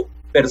proyecto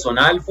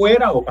personal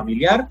fuera o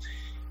familiar,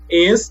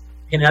 es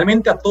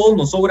generalmente a todos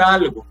nos sobra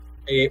algo,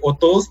 o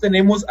todos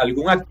tenemos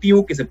algún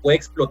activo que se puede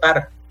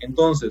explotar.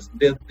 Entonces,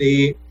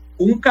 desde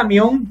un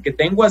camión que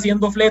tengo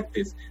haciendo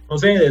fletes, no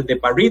sé, desde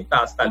Parrita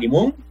hasta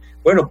Limón,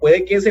 bueno,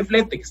 puede que ese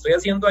flete que estoy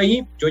haciendo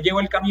ahí, yo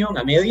llevo el camión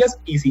a medias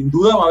y sin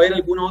duda va a haber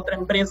alguna otra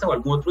empresa o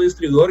algún otro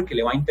distribuidor que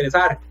le va a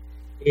interesar.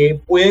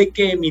 Puede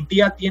que mi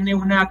tía tiene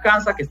una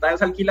casa que está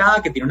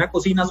desalquilada, que tiene una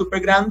cocina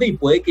súper grande y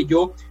puede que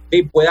yo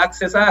pueda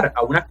accesar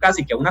a una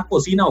casa y que a una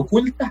cocina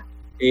oculta,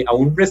 a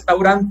un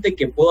restaurante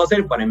que puedo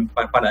hacer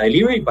para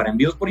delivery, para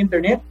envíos por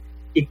internet,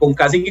 y con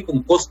casi que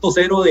con costo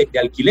cero de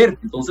alquiler.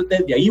 Entonces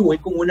desde ahí voy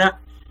con una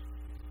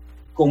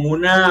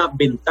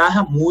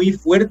ventaja muy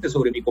fuerte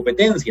sobre mi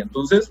competencia.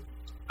 Entonces,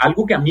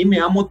 algo que a mí me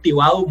ha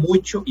motivado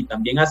mucho y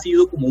también ha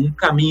sido como un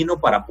camino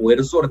para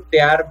poder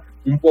sortear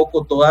un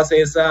poco todas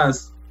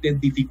esas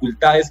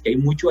dificultades que hay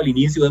mucho al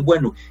inicio, es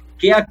bueno,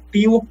 ¿qué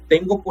activo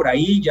tengo por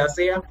ahí? Ya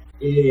sea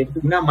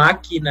una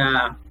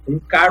máquina, un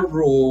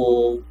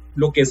carro,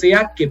 lo que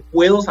sea que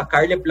puedo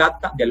sacarle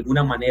plata de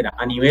alguna manera.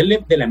 A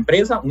nivel de la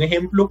empresa, un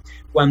ejemplo,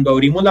 cuando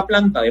abrimos la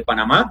planta de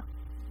Panamá,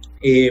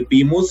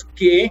 vimos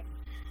que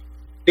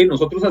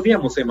nosotros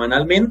hacíamos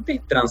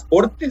semanalmente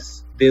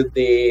transportes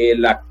desde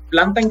la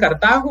planta en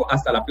Cartago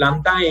hasta la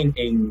planta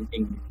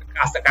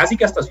hasta casi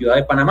que hasta Ciudad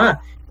de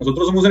Panamá.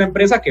 Nosotros somos una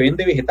empresa que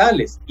vende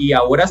vegetales y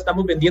ahora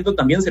estamos vendiendo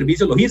también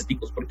servicios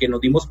logísticos porque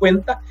nos dimos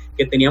cuenta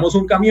que teníamos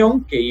un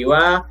camión que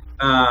iba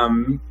a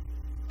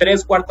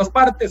 3/4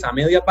 partes, a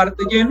media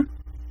parte lleno,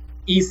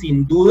 y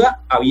sin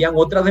duda habían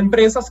otras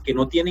empresas que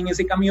no tienen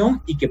ese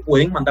camión y que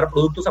pueden mandar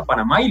productos a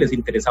Panamá y les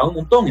interesaba un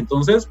montón.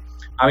 Entonces,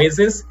 a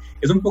veces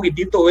es un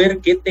poquitito ver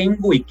qué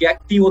tengo y qué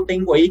activo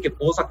tengo ahí que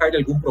puedo sacarle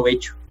algún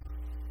provecho.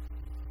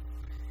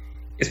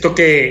 Esto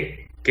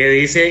que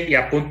dice y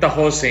apunta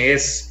José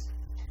es,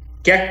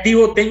 ¿qué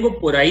activo tengo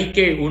por ahí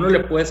que uno le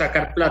puede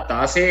sacar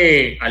plata?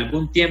 Hace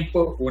algún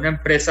tiempo una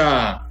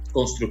empresa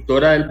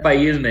constructora del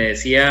país me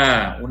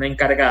decía, una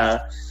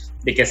encargada,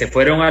 de que se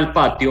fueron al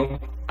patio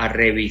a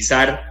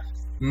revisar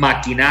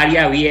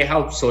maquinaria vieja,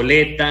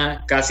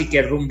 obsoleta, casi que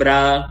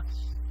herrumbrada.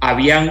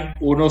 Habían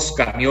unos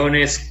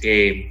camiones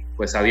que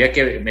pues había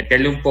que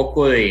meterle un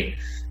poco de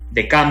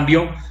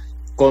cambio.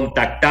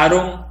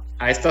 Contactaron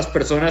a estas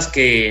personas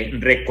que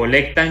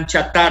recolectan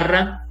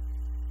chatarra,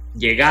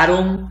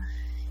 llegaron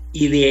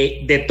y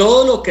de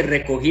todo lo que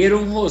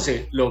recogieron,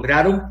 José,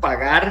 lograron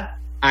pagar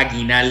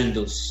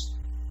aguinaldos.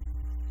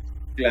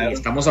 Claro.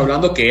 Estamos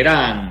hablando que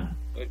eran,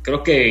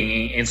 creo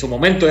que en su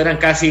momento eran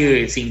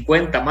casi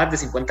 50, más de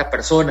 50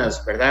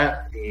 personas,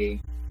 ¿verdad?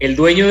 El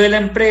dueño de la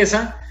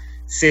empresa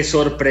se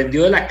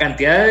sorprendió de la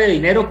cantidad de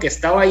dinero que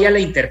estaba ahí a la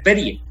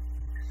intemperie.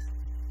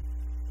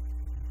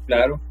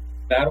 Claro,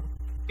 claro.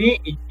 Sí,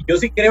 y yo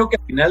sí creo que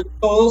al final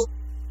todos,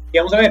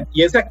 vamos a ver,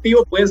 y ese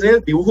activo puede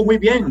ser dibujo muy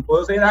bien,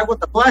 puede ser algo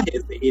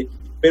tatuajes,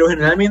 pero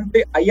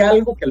generalmente hay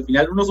algo que al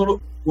final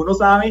uno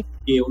sabe,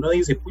 que uno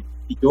dice,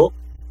 si yo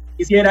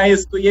quisiera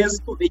esto y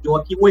esto, yo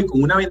aquí voy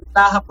con una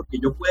ventaja porque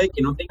yo puede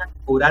que no tenga que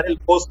cobrar el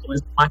costo de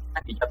esta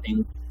máquina que ya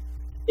tengo.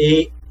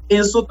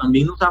 Eso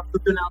también nos ha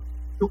funcionado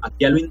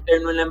aquí a lo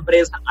interno en la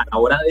empresa a la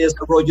hora de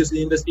desarrollos y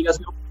de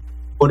investigación,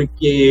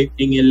 porque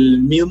en el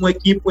mismo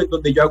equipo en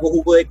donde yo hago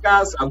jugo de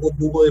casa, hago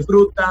jugo de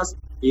frutas,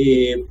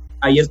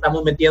 ahí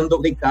estamos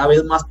metiendo cada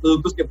vez más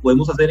productos que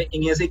podemos hacer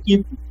en ese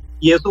equipo,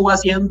 y eso va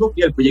haciendo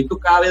que el proyecto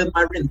cada vez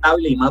más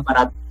rentable y más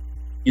barato.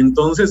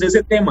 Entonces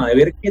ese tema de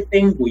ver qué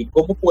tengo y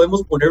cómo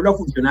podemos ponerlo a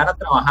funcionar, a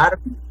trabajar,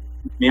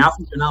 me ha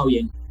funcionado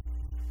bien.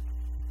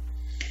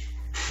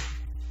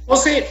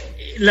 José,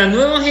 la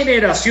nueva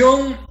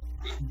generación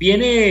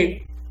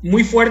viene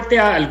muy fuerte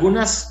a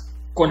algunas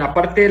con la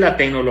parte de la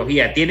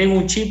tecnología. Tienen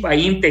un chip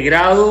ahí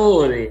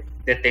integrado de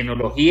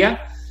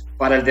tecnología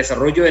para el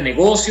desarrollo de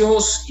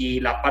negocios y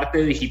la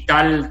parte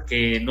digital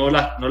que no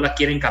la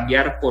quieren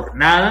cambiar por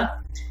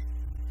nada.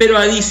 Pero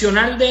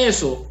adicional de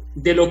eso,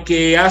 de lo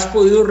que has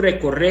podido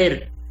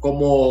recorrer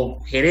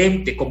como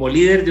gerente, como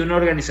líder de una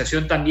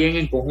organización también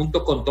en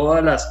conjunto con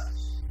todas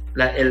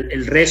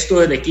el resto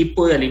del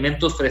equipo de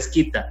Alimentos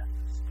Fresquita,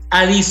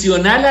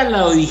 adicional a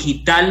lo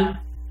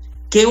digital,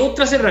 ¿qué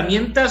otras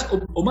herramientas,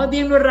 o más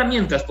bien no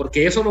herramientas,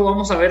 porque eso lo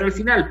vamos a ver al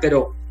final,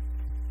 pero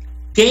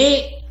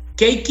 ¿qué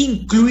hay que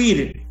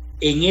incluir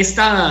en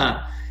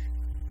esto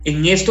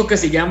que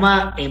se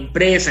llama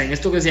empresa, en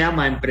esto que se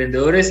llama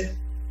emprendedores?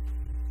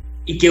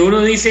 Y que uno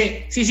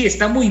dice, sí,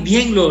 está muy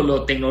bien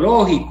lo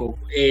tecnológico,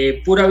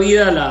 pura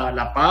vida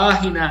la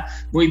página,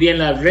 muy bien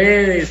las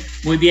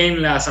redes, muy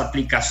bien las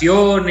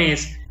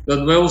aplicaciones, los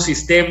nuevos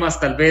sistemas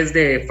tal vez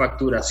de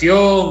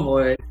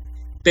facturación,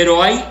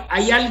 pero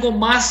hay algo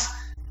más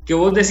que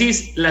vos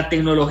decís, la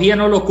tecnología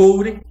no lo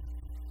cubre.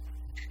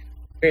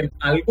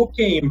 Algo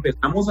que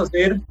empezamos a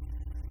hacer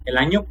el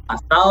año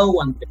pasado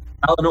o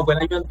antepasado, no, fue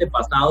el año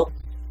antepasado,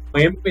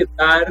 fue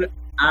empezar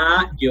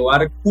a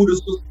llevar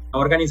cursos, está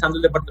organizando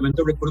el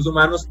Departamento de Recursos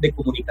Humanos de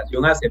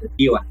comunicación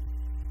asertiva.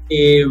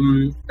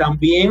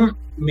 También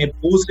me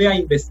puse a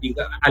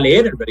investigar, a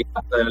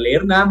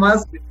leer nada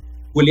más,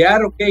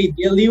 googlear,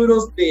 10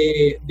 libros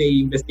de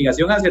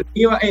investigación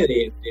asertiva,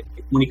 de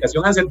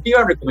comunicación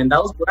asertiva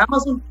recomendados por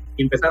Amazon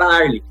y empezar a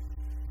darle.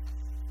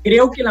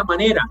 Creo que la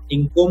manera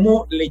en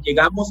cómo le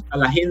llegamos a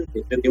la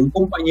gente, desde un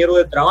compañero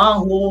de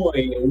trabajo,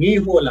 un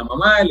hijo, la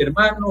mamá, el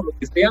hermano, lo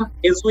que sea,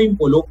 eso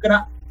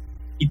involucra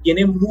y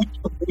tiene mucho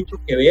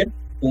que ver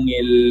con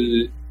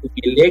el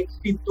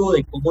éxito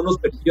de cómo nos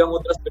perciban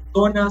otras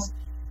personas,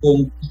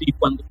 con si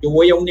cuando yo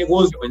voy a un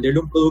negocio a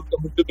venderle un producto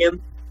a un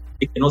cliente,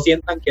 de que no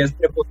sientan que es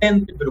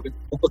prepotente, pero que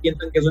tampoco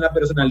sientan que es una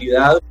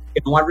personalidad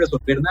que no va a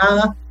resolver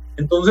nada.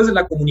 Entonces,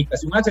 la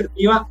comunicación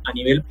asertiva a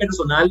nivel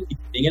personal y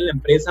también en la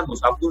empresa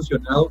nos ha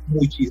funcionado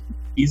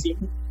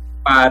muchísimo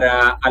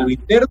para a lo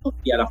interno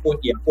y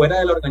afuera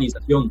de la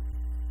organización.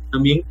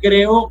 También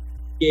creo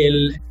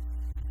que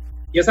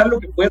y es algo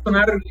que puede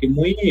sonar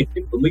muy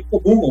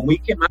común o muy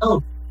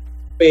quemado,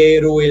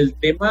 pero el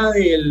tema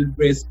del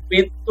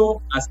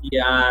respeto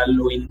hacia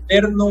lo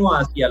interno,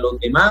 hacia los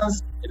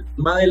demás, el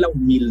tema de la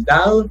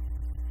humildad,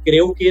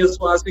 creo que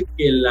eso hace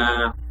que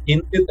la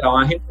gente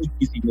trabaje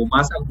muchísimo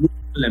más a gusto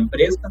en la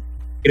empresa.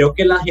 Creo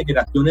que las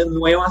generaciones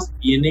nuevas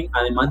tienen,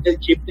 además del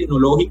chip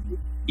tecnológico,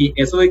 y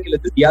eso de que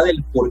les decía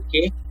del por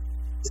qué,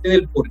 ese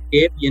del por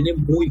qué viene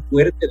muy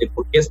fuerte, de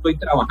por qué estoy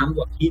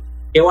trabajando aquí,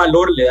 qué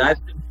valor le da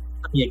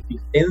a mi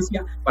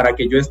existencia para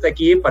que yo esté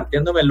aquí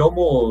partiéndome el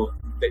lomo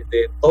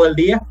de todo el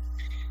día.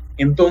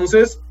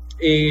 Entonces,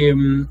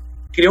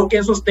 creo que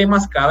esos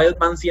temas cada vez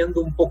van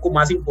siendo un poco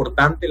más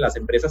importantes, las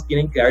empresas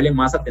tienen que darle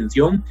más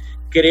atención.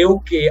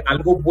 Creo que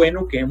algo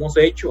bueno que hemos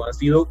hecho ha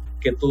sido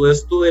que todo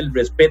esto del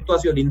respeto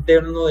hacia el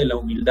interno, de la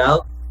humildad,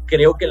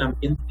 creo que el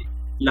ambiente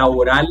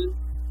laboral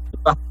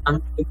es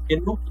bastante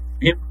bueno.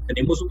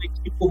 Tenemos un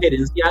equipo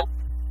gerencial.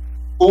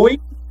 Hoy,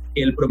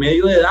 el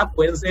promedio de edad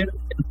pueden ser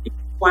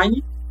 35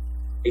 años,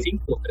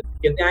 35 o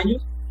 37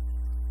 años,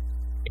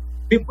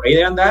 sí, por ahí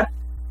debe andar,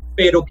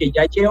 pero que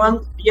ya llevan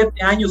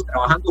 7 años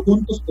trabajando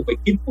juntos como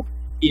equipo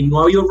y no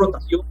ha habido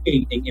rotación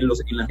en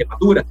las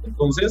jefaturas.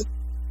 Entonces,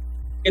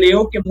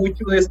 creo que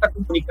mucho de esta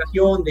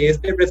comunicación, de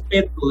este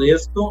respeto, de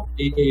esto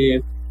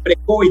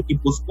pre-COVID y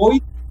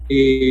post-COVID,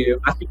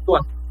 ha sido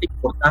bastante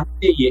importante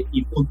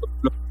y punto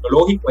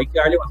tecnológico hay que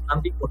darle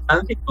bastante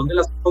importancia, y son de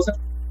las cosas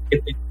que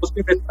tenemos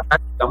que rescatar,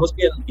 digamos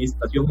que de la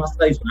administración más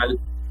tradicional.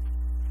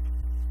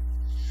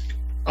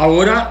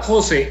 Ahora,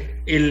 José,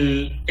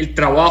 el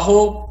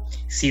trabajo,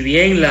 si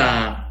bien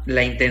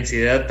la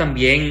intensidad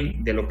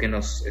también de lo que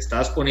nos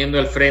estás poniendo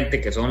al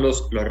frente, que son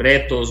los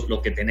retos,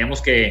 lo que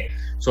tenemos que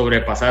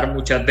sobrepasar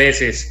muchas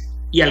veces,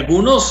 y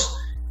algunos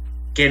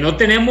que no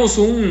tenemos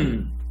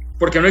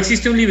porque no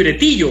existe un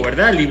libretillo,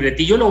 ¿verdad? El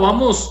libretillo lo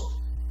vamos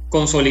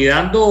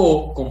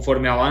consolidando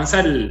conforme avanza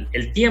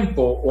el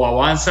tiempo o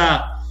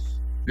avanza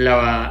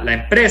la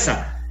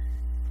empresa.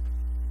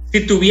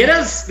 Si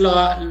tuvieras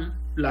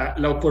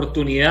la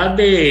oportunidad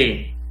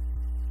de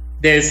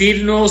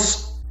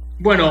decirnos,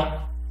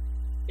 bueno,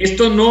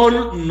 esto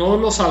no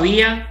lo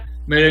sabía,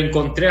 me lo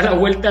encontré a la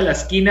vuelta de la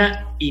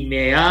esquina y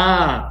me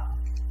ha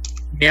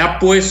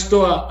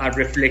puesto a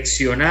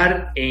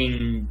reflexionar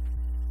en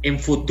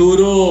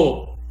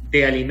futuro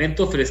de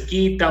alimento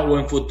fresquita o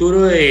en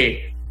futuro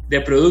de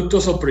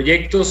productos o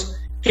proyectos,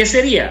 ¿qué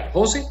sería,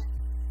 José?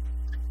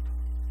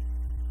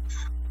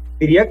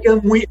 Diría que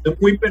es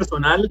muy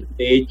personal.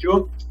 De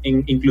hecho,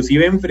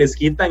 inclusive en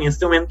Fresquita, en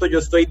este momento yo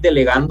estoy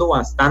delegando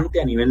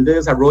bastante a nivel de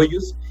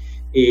desarrollos.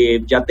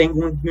 Ya tengo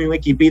un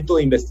equipito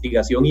de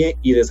investigación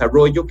y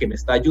desarrollo que me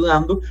está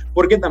ayudando,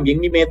 porque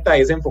también mi meta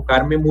es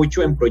enfocarme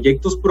mucho en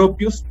proyectos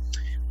propios,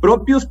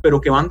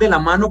 pero que van de la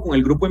mano con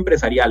el grupo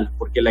empresarial,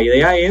 porque la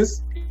idea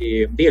es,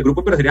 el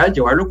grupo empresarial,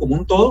 llevarlo como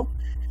un todo.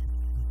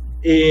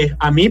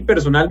 A mí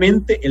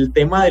personalmente el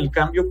tema del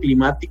cambio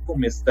climático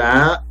me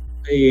está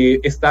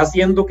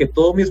haciendo que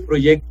todos mis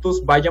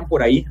proyectos vayan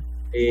por ahí,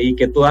 y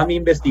que toda mi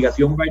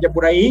investigación vaya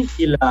por ahí,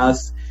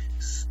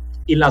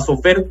 y las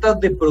ofertas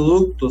de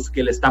productos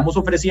que le estamos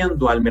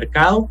ofreciendo al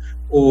mercado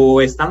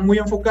o están muy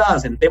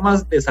enfocadas en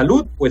temas de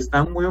salud o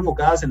están muy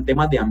enfocadas en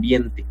temas de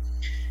ambiente.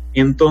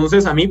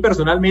 Entonces, a mí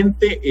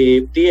personalmente,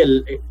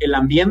 el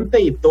ambiente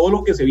y todo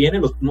lo que se viene,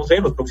 los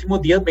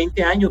próximos 10,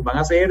 20 años van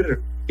a ser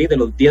de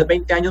los 10,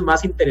 20 años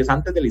más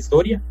interesantes de la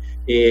historia,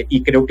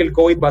 y creo que el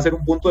COVID va a ser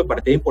un punto de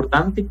partida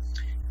importante.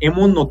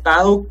 Hemos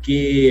notado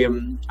que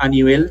a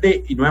nivel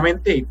y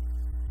nuevamente,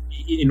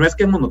 y no es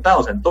que hemos notado,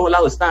 o sea, en todo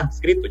lado está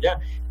escrito ya,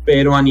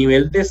 pero a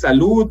nivel de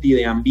salud y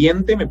de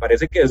ambiente, me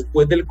parece que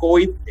después del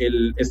COVID,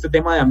 este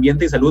tema de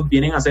ambiente y salud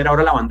vienen a ser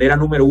ahora la bandera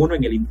número 1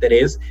 en el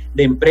interés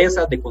de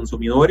empresas, de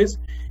consumidores.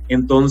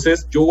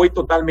 Entonces, yo voy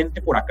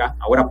totalmente por acá.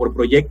 Ahora, por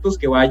proyectos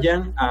que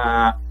vayan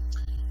a,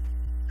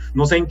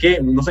 no sé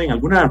en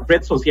alguna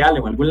red social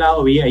o en algún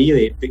lado vi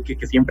ahí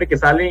que siempre que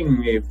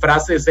salen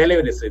frases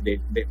célebres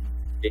de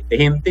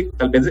gente,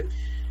 tal vez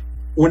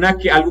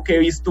Algo que he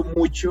visto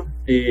mucho,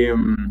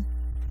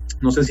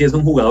 no sé si es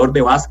un jugador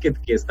de básquet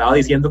que estaba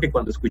diciendo que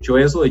cuando escuchó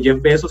eso de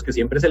Jeff Bezos, que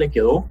siempre se le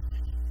quedó,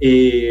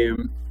 que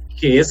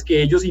es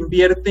que ellos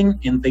invierten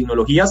en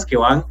tecnologías que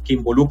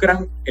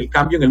involucran el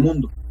cambio en el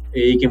mundo,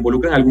 que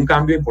involucran algún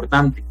cambio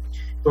importante.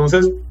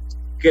 Entonces,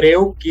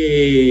 creo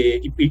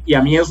que, y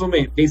a mí eso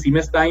sí me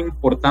está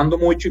importando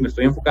mucho y me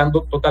estoy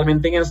enfocando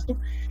totalmente en esto,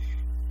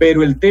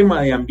 pero el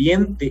tema de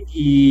ambiente,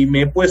 y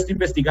me he puesto a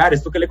investigar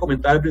esto que le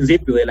comentaba al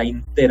principio, de la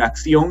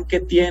interacción que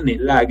tiene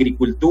la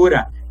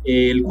agricultura,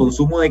 el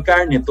consumo de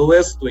carne, todo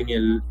esto en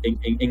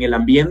el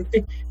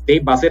ambiente,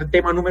 va a ser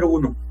tema número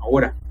 1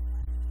 ahora.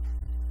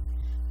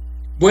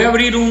 Voy a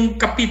abrir un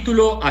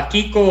capítulo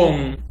aquí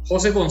con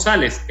José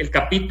González, el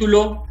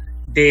capítulo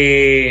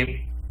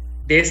de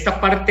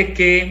esta parte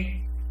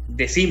que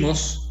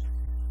decimos,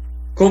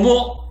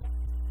 ¿cómo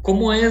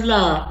es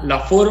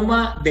la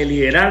forma de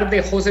liderar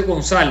de José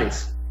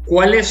González?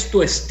 ¿Cuál es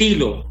tu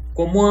estilo?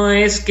 ¿Cómo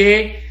es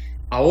que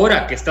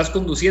ahora que estás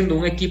conduciendo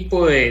un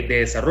equipo de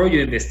desarrollo,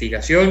 de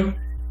investigación,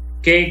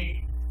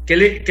 ¿qué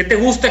te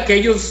gusta que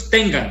ellos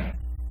tengan?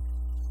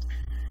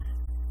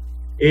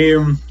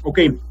 Ok,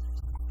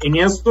 en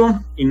esto,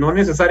 y no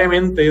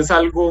necesariamente es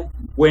algo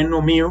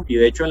bueno mío, y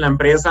de hecho en la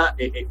empresa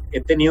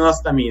he tenido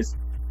hasta mis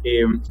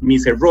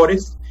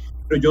errores,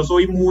 pero yo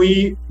soy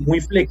muy, muy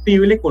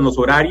flexible con los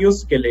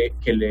horarios que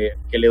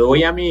le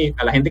doy a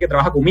la gente que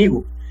trabaja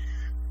conmigo,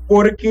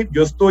 porque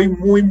yo estoy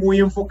muy, muy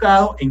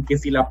enfocado en que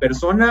si la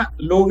persona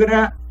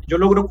yo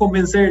logro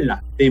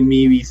convencerla de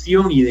mi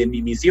visión y de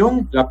mi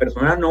misión, la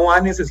persona no va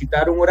a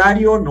necesitar un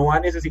horario, no va a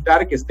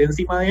necesitar que esté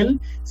encima de él,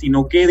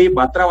 sino que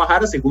va a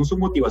trabajar según su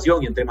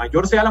motivación, y entre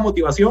mayor sea la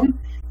motivación,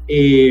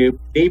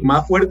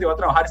 más fuerte va a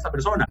trabajar esta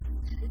persona.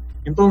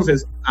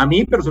 Entonces, a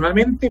mí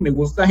personalmente me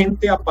gusta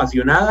gente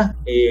apasionada,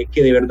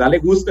 que de verdad le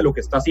guste lo que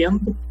está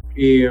haciendo.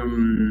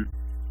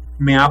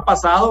 Me ha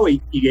pasado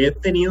y he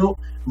tenido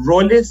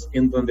roles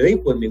en donde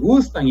pues me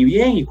gustan y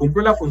bien y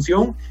cumplo la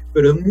función,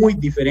 pero es muy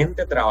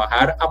diferente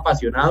trabajar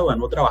apasionado a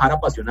no trabajar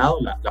apasionado,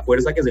 la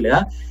fuerza que se le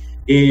da.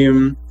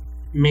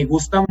 Me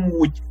gusta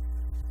mucho,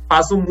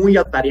 paso muy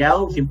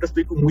atareado, siempre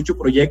estoy con mucho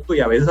proyecto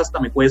y a veces hasta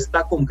me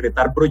cuesta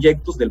concretar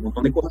proyectos del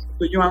montón de cosas que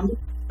estoy llevando,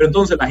 pero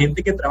entonces la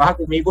gente que trabaja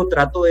conmigo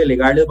trato de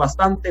delegarles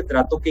bastante,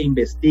 trato que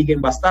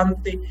investiguen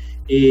bastante,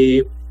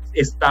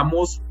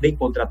 estamos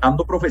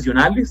contratando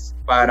profesionales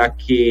para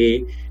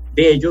que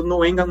de ellos no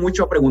vengan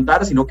mucho a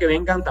preguntar, sino que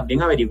vengan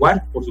también a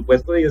averiguar. Por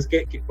supuesto,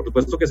 por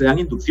supuesto que se dan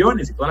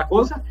inducciones y toda la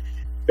cosa,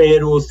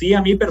 pero sí,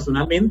 a mí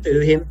personalmente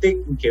es gente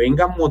que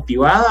venga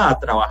motivada a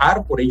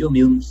trabajar por ellos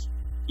mismos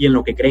y en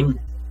lo que creen.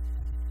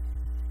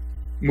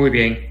 Muy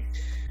bien.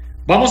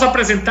 Vamos a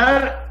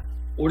presentar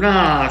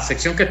una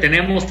sección que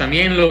tenemos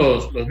también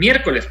los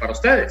miércoles para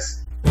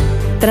ustedes.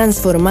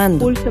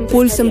 Transformando.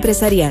 Pulso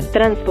empresarial.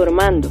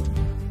 Transformando.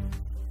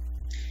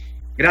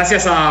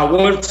 Gracias a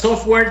World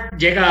Software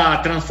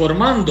llega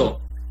Transformando.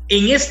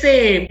 En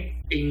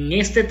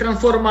este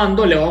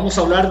Transformando le vamos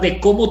a hablar de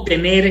cómo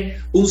tener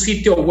un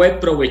sitio web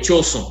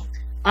provechoso.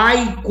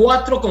 Hay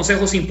 4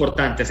 consejos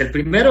importantes. El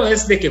primero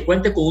es de que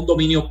cuente con un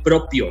dominio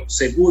propio,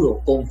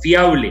 seguro,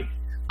 confiable.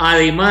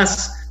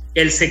 Además,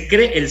 el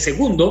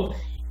segundo,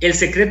 el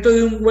secreto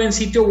de un buen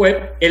sitio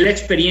web es la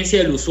experiencia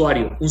del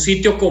usuario. Un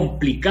sitio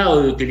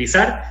complicado de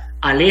utilizar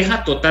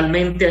aleja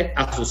totalmente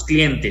a sus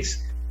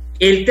clientes.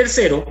 El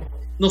tercero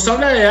nos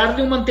habla de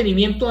darle un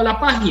mantenimiento a la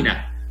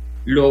página.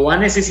 Lo va a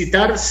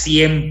necesitar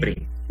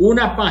siempre.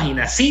 Una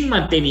página sin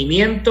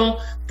mantenimiento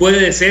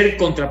puede ser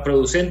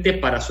contraproducente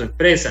para su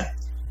empresa.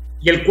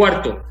 Y el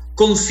cuarto,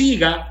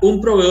 consiga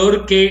un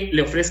proveedor que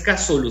le ofrezca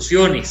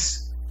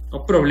soluciones,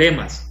 no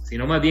problemas,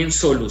 sino más bien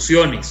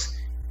soluciones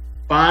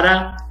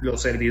para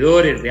los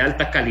servidores de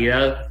alta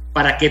calidad,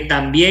 para que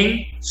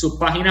también su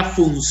página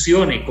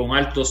funcione con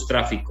altos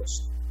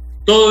tráficos.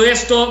 Todo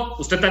esto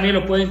usted también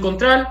lo puede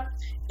encontrar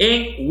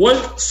en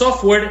World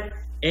Software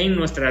en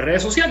nuestras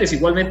redes sociales.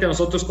 Igualmente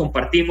nosotros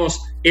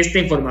compartimos esta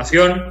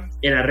información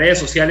en las redes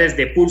sociales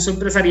de Pulso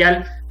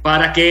Empresarial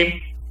para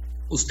que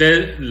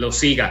usted lo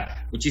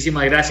siga.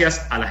 Muchísimas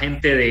gracias a la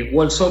gente de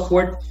World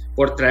Software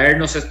por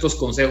traernos estos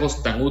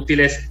consejos tan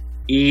útiles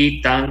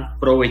y tan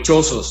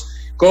provechosos.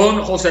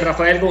 Con José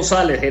Rafael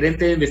González,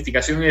 gerente de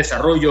investigación y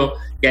desarrollo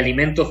de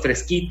Alimentos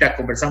Fresquita,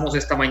 conversamos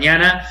esta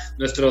mañana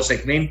nuestro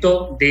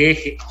segmento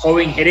de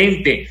Joven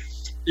Gerente.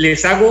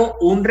 Les hago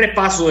un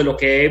repaso de lo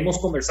que hemos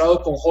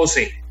conversado con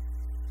José.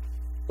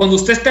 Cuando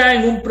usted está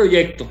en un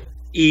proyecto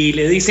y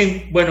le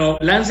dicen, bueno,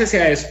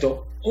 láncese a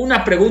esto,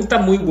 una pregunta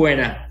muy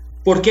buena: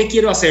 ¿por qué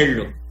quiero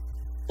hacerlo?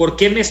 ¿Por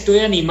qué me estoy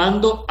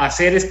animando a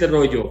hacer este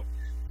rollo?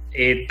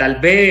 Tal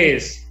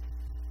vez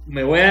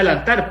me voy a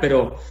adelantar,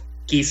 pero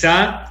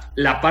quizá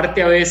la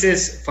parte a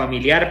veces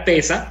familiar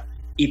pesa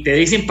y te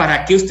dicen,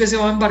 ¿para qué usted se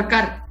va a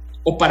embarcar?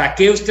 ¿O para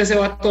qué usted se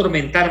va a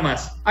atormentar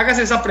más?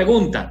 Hágase esa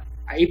pregunta.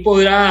 Ahí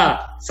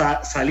podrá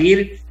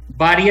salir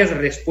varias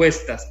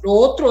respuestas. Lo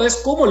otro es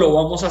cómo lo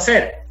vamos a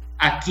hacer.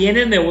 ¿A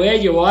quiénes me voy a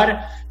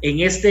llevar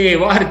en este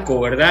barco,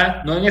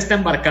 verdad? No en esta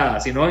embarcada,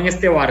 sino en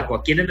este barco.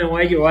 ¿A quiénes me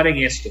voy a llevar en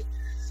esto?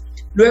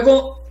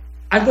 Luego,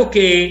 algo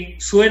que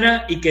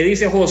suena y que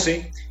dice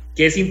José,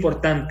 que es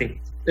importante.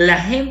 La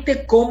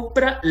gente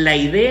compra la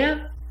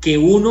idea que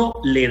uno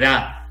le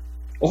da.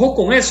 Ojo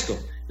con esto,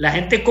 la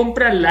gente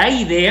compra la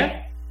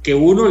idea que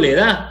uno le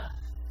da.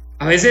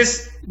 A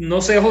veces,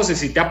 no sé, José,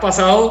 si te ha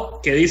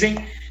pasado que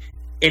dicen,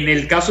 en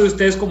el caso de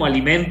ustedes como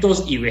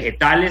alimentos y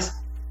vegetales,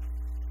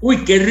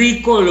 uy, qué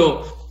rico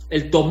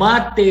el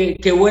tomate,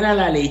 qué buena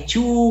la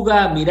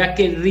lechuga, mira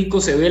qué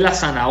rico se ve la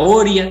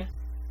zanahoria,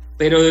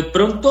 pero de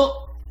pronto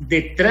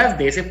detrás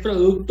de ese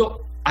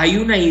producto hay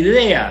una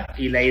idea,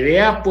 y la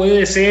idea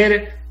puede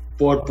ser,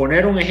 por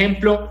poner un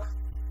ejemplo,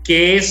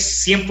 que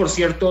es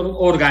 100%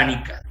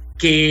 orgánica,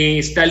 que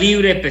está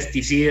libre de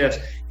pesticidas,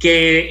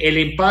 que el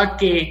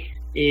empaque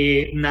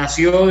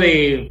nació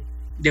de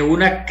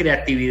una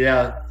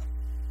creatividad.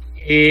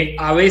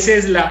 A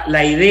veces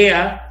la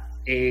idea,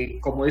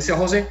 como dice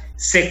José,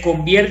 se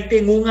convierte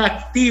en un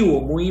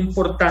activo muy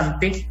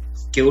importante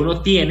que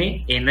uno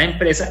tiene en la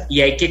empresa,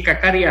 y hay que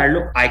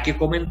cacarearlo, hay que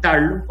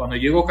comentarlo. Cuando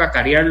yo digo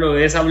cacarearlo,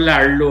 es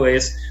hablarlo,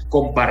 es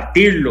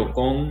compartirlo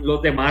con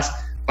los demás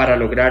para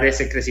lograr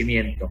ese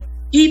crecimiento.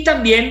 Y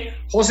también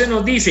José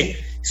nos dice,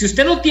 si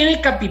usted no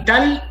tiene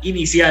capital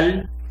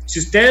inicial, si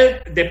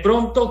usted de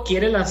pronto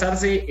quiere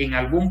lanzarse en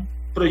algún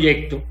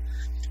proyecto,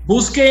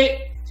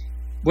 busque,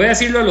 voy a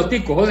decirlo a los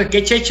ticos, José,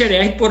 qué chéchere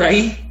hay por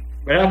ahí,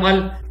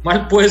 ¿verdad?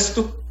 Mal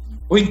puesto,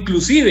 o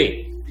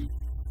inclusive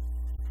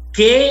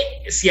que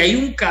si hay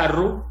un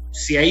carro,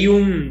 si hay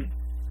un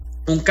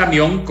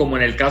camión, como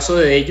en el caso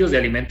de ellos, de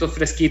Alimentos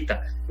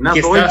Fresquita, una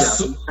que soya.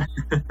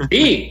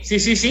 Sí,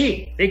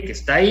 que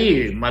está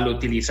ahí mal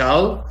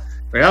utilizado,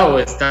 ¿verdad? O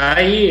está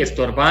ahí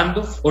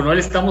estorbando, o no le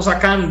estamos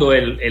sacando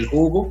el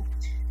jugo,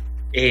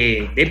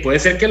 puede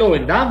ser que lo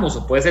vendamos,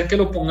 o puede ser que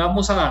lo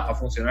pongamos a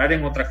funcionar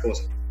en otra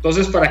cosa.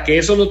 Entonces, para que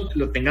eso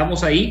lo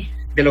tengamos ahí,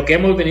 de lo que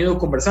hemos venido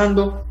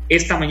conversando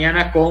esta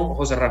mañana con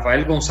José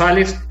Rafael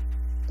González,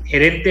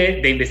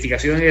 gerente de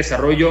investigación y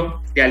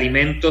desarrollo de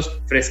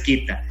Alimentos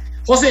Fresquita.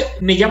 José,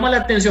 me llama la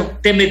atención,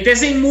 te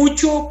metes en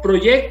mucho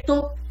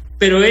proyecto,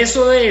 pero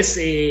eso es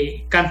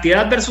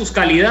cantidad versus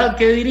calidad,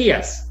 ¿qué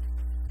dirías?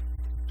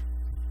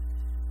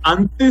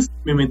 Antes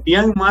me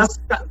metían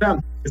más,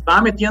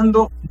 estaba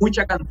metiendo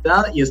mucha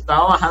cantidad y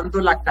estaba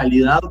bajando la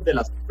calidad de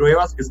las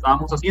pruebas que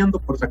estábamos haciendo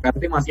por sacar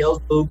demasiados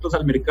productos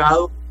al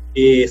mercado.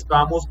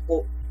 Estábamos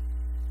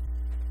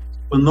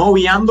pues no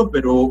obviando,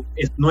 pero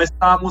no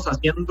estábamos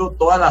haciendo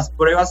todas las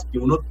pruebas que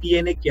uno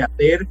tiene que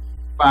hacer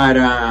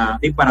para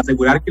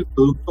asegurar que el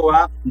producto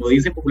va, como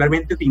dicen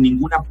popularmente, sin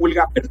ninguna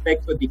pulga,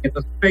 perfecto,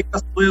 etiquetas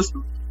perfectas, todo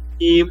eso.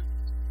 Y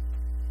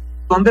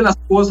son de las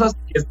cosas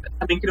que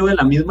también creo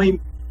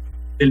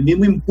del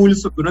mismo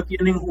impulso que uno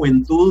tiene en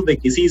juventud, de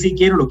que sí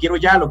quiero, lo quiero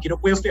ya, lo quiero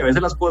puesto, y a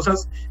veces las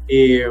cosas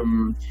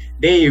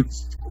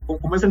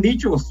 ¿cómo es el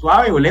dicho?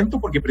 Suave o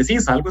lento porque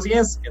precisa, algo así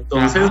es.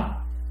 Entonces,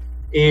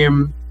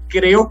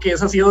 creo que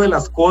esa ha sido de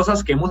las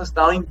cosas que hemos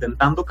estado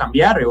intentando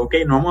cambiar. Ok,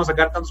 no vamos a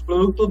sacar tantos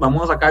productos,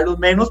 vamos a sacarlos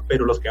menos,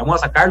 pero los que vamos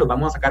a sacar, los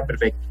vamos a sacar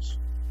perfectos.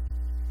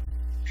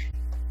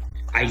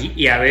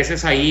 Y a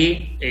veces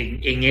ahí,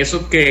 en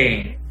eso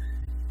que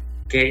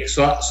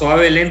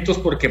suave, lentos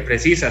porque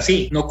precisa,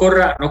 sí, no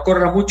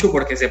corra mucho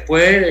porque se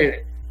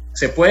puede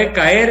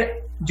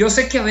caer. Yo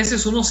sé que a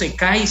veces uno se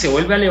cae y se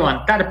vuelve a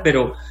levantar,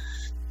 pero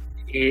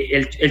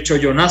el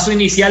chollonazo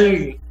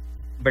inicial,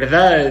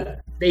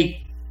 ¿verdad?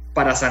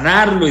 Para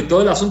sanarlo y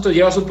todo el asunto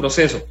lleva su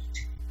proceso.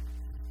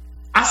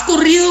 ¿Has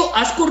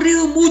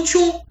corrido mucho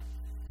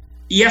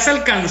y has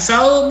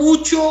alcanzado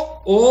mucho,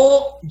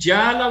 o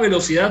ya la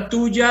velocidad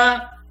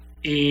tuya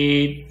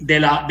de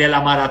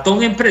la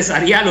maratón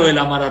empresarial o de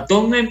la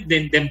maratón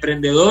de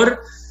emprendedor,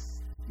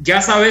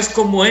 ya sabes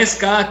cómo es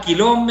cada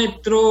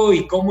kilómetro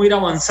y cómo ir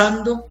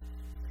avanzando?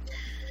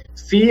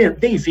 Sí,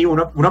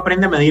 uno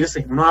aprende a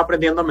medirse, uno va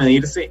aprendiendo a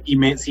medirse, y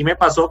sí me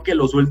pasó que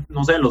los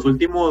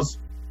últimos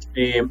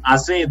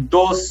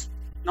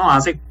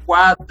hace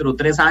 4 o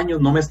 3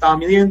 años no me estaba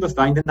midiendo,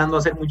 estaba intentando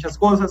hacer muchas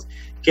cosas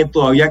que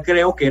todavía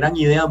creo que eran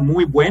ideas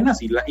muy buenas,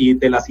 y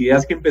de las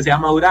ideas que empecé a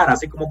madurar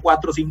hace como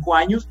 4 o 5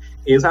 años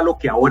es a lo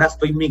que ahora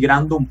estoy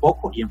migrando un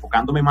poco y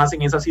enfocándome más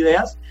en esas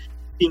ideas.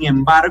 Sin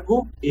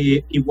embargo,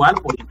 igual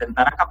por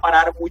intentar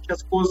acaparar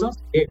muchas cosas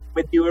he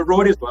cometido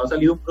errores, o ha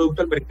salido un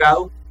producto al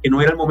mercado que no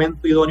era el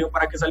momento idóneo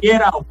para que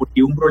saliera, o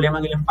porque hubo un problema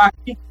en el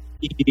empaque,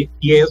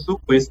 y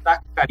eso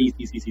cuesta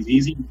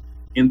carísimo.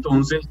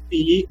 Entonces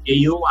sí, he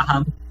ido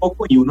bajando un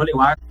poco y uno le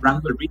va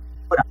agarrando el ritmo.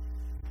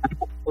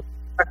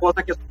 Otra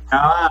cosa que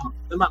escuchaba,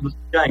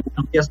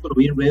 esto lo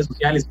vi en redes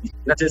sociales, ni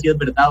siquiera sé si es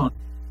verdad o no,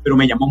 pero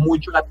me llamó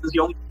mucho la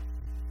atención.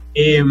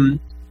 En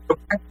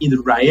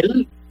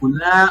Israel,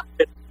 una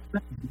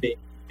persona de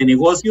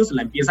negocios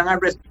la empiezan a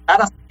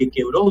respetar hasta que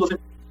quebró 2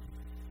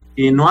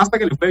 empresas. No hasta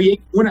que le fue bien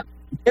una,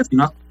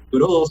 sino hasta que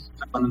quebró 2. O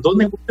sea, cuando en 2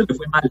 negocios le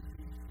fue mal.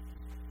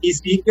 Y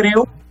sí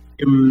creo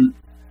que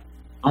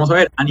vamos a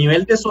ver, a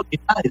nivel de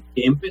sociedades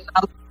que he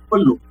empezado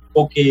solo,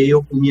 o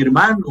con mi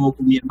hermano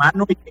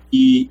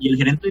y el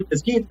gerente de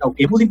pesquita, o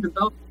que hemos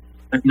intentado,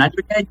 al final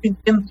yo ya he hecho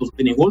intentos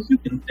de negocios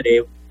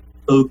entre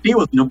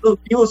productivos y no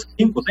productivos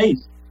 5 o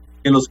 6.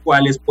 de los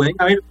cuales pueden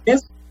haber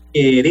tres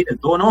que del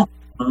todo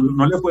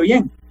no les fue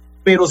bien,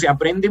 pero se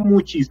aprende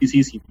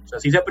muchísimo, o sea,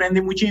 sí se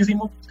aprende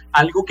muchísimo.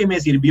 Algo que me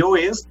sirvió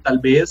es, tal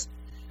vez,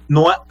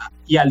 no,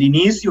 y al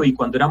inicio y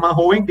cuando era más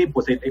joven,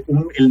 pues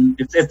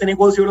este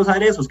negocio de los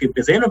aderezos que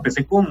lo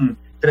empecé con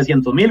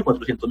 300,000,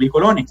 400,000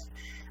 colones.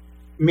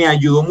 Me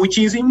ayudó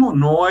muchísimo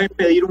no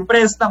pedir un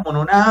préstamo,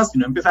 no nada,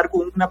 sino empezar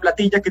con una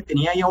platilla que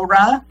tenía ahí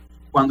ahorrada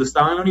cuando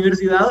estaba en la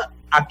universidad,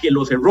 a que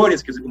los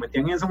errores que se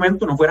cometían en ese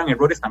momento no fueran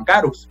errores tan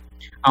caros.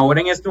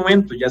 Ahora en este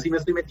momento ya sí me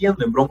estoy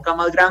metiendo en broncas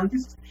más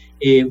grandes,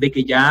 de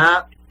que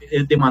ya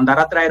de mandar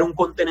a traer un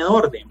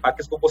contenedor de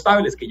empaques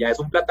compostables, que ya es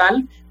un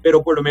platal,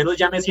 pero por lo menos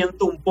ya me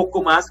siento un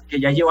poco más, que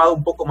ya he llevado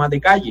un poco más de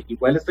calle.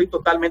 Igual estoy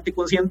totalmente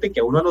consciente que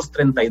a uno a los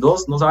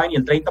 32 no sabe ni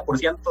el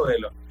 30%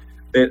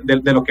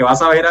 de lo que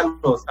vas a ver a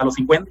los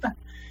 50,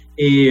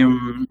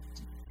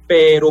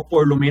 pero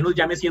por lo menos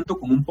ya me siento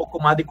con un poco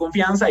más de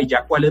confianza y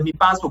ya cuál es mi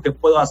paso, qué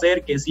puedo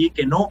hacer, qué sí,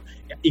 qué no,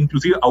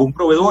 inclusive a un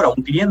proveedor, a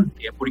un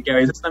cliente, porque a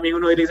veces también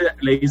uno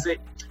le dice,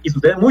 y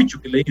sucede mucho,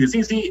 que le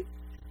dice, sí,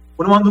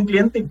 uno manda un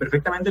cliente y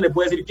perfectamente le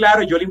puede decir,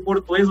 claro, yo le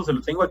importo eso, se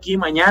lo tengo aquí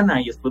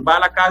mañana, y después va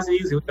a la casa y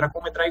dice,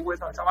 ¿cómo me traigo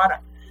esa vara?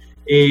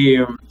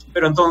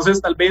 Pero entonces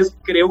tal vez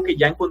creo que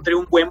ya encontré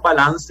un buen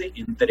balance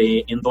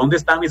entre en dónde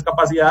están mis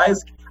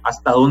capacidades,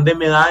 hasta dónde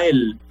me da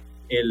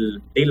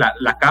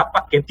la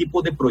capa, qué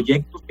tipo de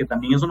proyectos, que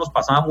también eso nos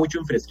pasaba mucho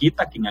en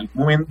Fresquita, que en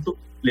algún momento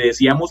le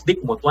decíamos,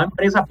 como toda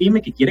empresa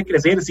pyme que quiere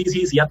crecer,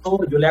 sí, a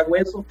todo, yo le hago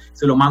eso,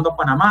 se lo mando a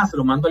Panamá, se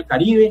lo mando al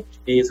Caribe,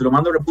 se lo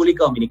mando a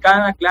República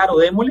Dominicana, claro,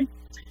 démosle.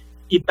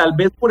 Y tal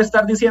vez por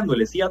estar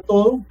diciéndole sí a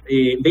todo,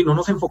 no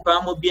nos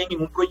enfocábamos bien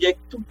en un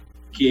proyecto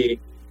y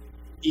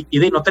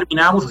no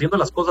terminábamos haciendo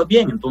las cosas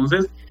bien.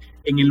 Entonces,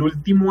 en el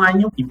último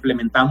año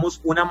implementamos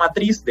una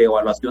matriz de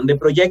evaluación de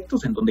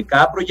proyectos, en donde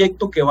cada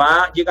proyecto que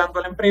va llegando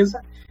a la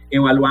empresa,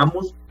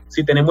 evaluamos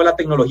si tenemos la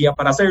tecnología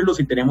para hacerlo,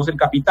 si tenemos el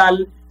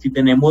capital, si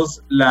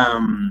tenemos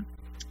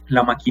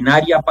la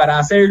maquinaria para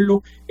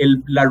hacerlo,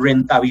 la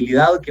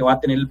rentabilidad que va a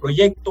tener el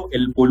proyecto,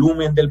 el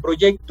volumen del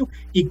proyecto,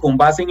 y con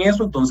base en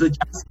eso, entonces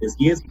ya se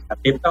decide si se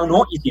acepta o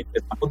no y si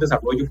empezamos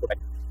desarrollo por ahí.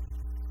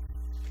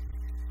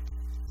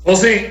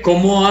 José,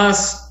 ¿cómo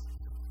has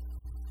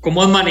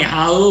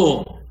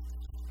manejado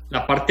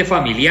la parte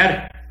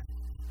familiar?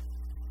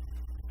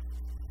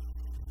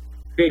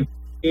 Okay.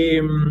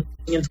 En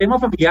el tema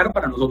familiar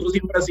para nosotros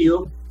siempre ha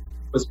sido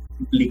pues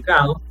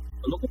complicado,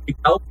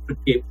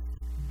 porque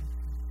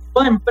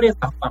toda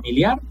empresa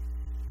familiar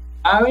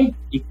sabe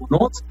y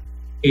conoce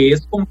que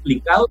es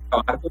complicado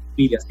trabajar con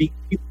familias. Si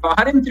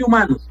trabajar entre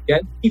humanos ya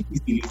es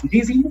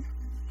dificilísimo,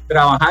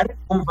 trabajar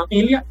con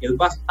familia es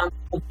bastante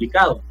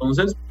complicado.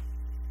 Entonces,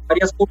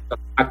 varias cosas.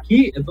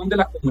 Aquí es donde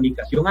la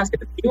comunicación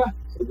asertiva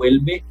se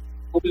vuelve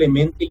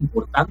doblemente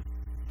importante.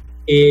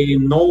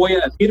 No voy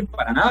a decir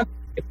para nada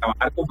que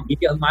trabajar con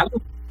familia es malo,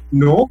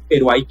 no,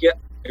 pero hay que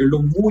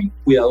hacerlo muy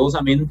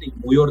cuidadosamente y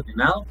muy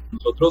ordenado.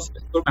 Nosotros,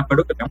 esto me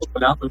acuerdo que habíamos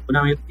hablado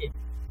alguna vez que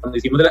cuando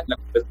hicimos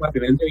la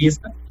primera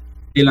entrevista,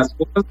 de las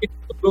cosas que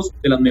nosotros,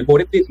 de las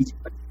mejores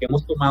decisiones que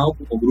hemos tomado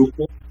como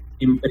grupo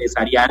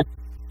empresarial,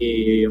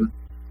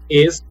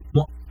 es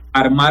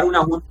armar una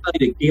junta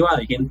directiva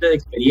de gente de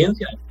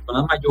experiencia, de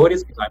personas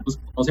mayores que sabemos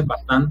que conocen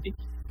bastante.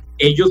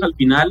 Ellos al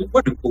final,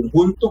 en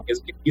conjunto, es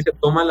que aquí se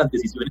toman las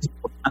decisiones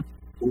importantes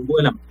rumbo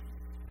de la empresa.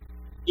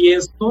 Y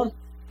esto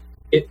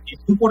es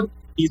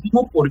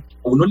importantísimo porque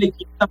a uno le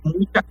quita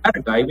mucha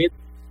carga. Hay veces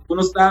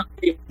uno está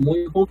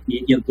muy joven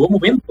y en todo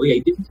momento, y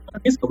hay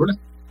decisiones que uno les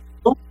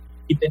quita,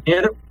 y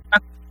tener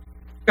una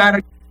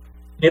carga,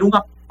 tener un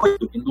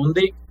apoyo en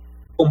donde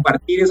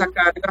compartir esa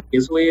carga,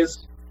 eso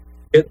es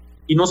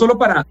y no solo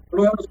para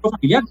los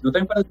familiares, sino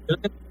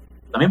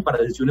también para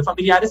decisiones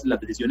familiares. Las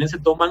decisiones se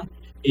toman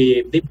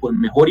pues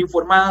mejor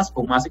informadas,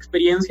 con más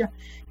experiencia,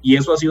 y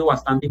eso ha sido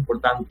bastante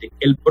importante.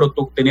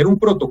 Tener un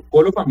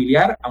protocolo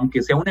familiar,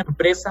 aunque sea una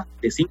empresa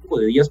de 5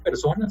 de 10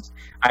 personas,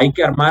 hay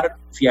que armar,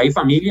 si hay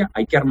familia,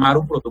 hay que armar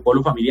un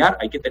protocolo familiar,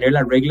 hay que tener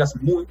las reglas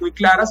muy, muy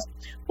claras,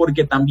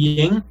 porque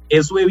también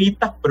eso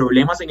evita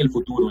problemas en el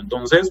futuro.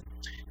 Entonces,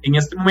 en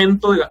este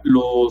momento,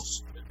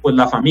 pues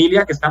la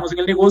familia que estamos en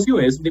el negocio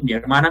es de mi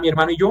hermana, mi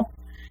hermano y yo.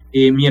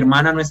 Mi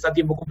hermana no está a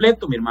tiempo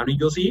completo, mi hermano y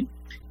yo sí.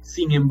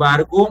 Sin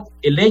embargo,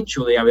 el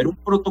hecho de haber un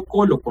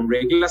protocolo con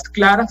reglas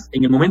claras,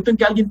 en el momento en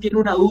que alguien tiene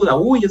una duda,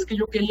 es que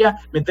yo quería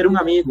meter un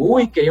amigo,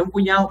 quería un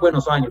cuñado,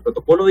 saben, el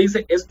protocolo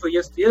dice esto y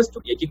esto y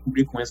esto, y hay que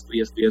cumplir con esto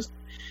y esto y esto.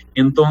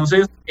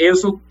 Entonces,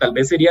 eso tal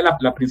vez sería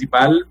la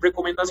principal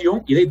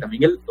recomendación. Y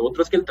también el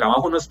otro es que el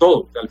trabajo no es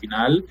todo. Al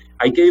final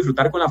hay que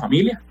disfrutar con la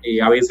familia.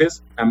 A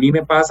veces a mí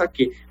me pasa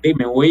que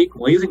me voy,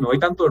 como dicen, me voy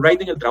tanto de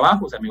ride en el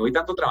trabajo, me voy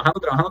tanto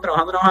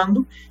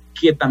trabajando,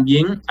 que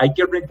también hay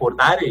que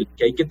recordar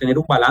que hay que tener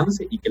un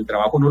balance y que el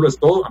trabajo no lo es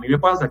todo. A mí me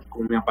pasa que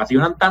como me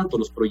apasionan tanto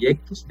los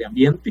proyectos de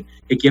ambiente,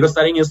 que quiero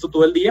estar en esto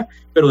todo el día,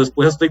 pero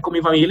después estoy con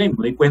mi familia y me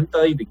doy cuenta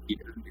de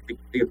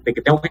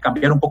que tengo que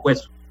cambiar un poco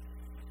eso.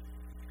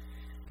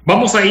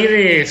 Vamos a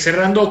ir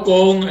cerrando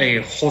con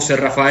José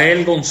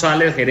Rafael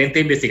González, gerente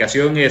de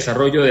investigación y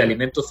desarrollo de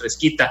alimentos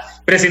Fresquita.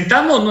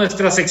 Presentamos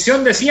nuestra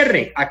sección de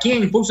cierre aquí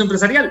en Pulso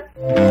Empresarial.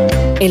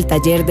 El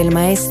taller del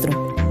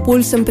maestro.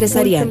 Pulso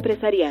Empresarial.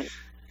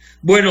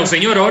 Bueno,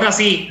 señor, ahora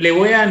sí, le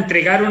voy a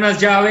entregar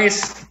unas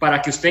llaves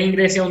para que usted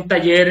ingrese a un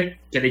taller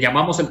que le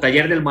llamamos el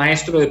taller del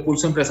maestro de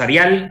Pulso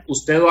Empresarial.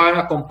 Usted va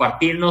a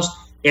compartirnos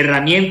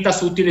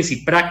herramientas útiles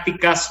y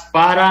prácticas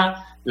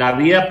para la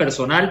vida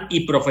personal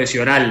y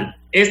profesional.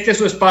 Este es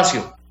su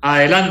espacio.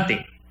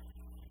 Adelante.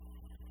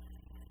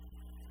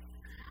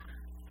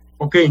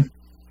 Ok.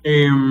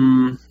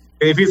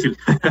 Qué difícil.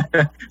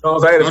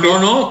 Vamos a ver.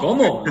 No,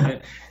 ¿cómo?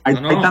 Hay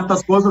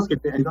tantas cosas que...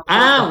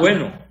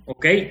 Bueno,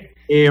 ok.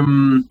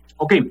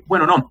 Ok,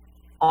 bueno, no.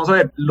 Vamos a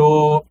ver.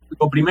 Lo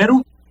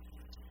primero,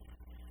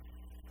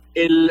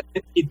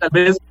 y tal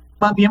vez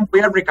más bien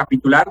voy a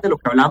recapitular de lo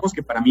que hablamos,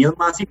 que para mí es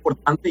más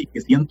importante y que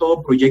sí en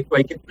todo proyecto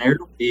hay que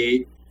tenerlo.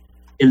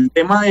 El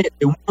tema de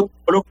un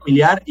protocolo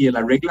familiar y de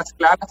las reglas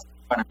claras,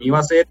 para mí va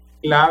a ser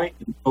clave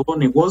en todo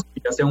negocio,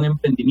 ya sea un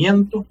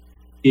emprendimiento,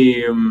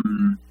 desde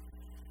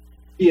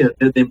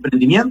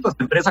emprendimiento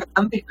hasta empresa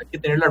grande, hay que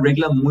tener las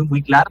reglas muy,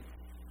 muy claras.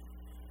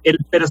 El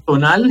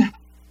personal,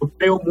 yo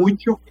creo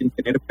mucho en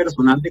tener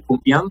personal de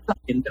confianza,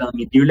 en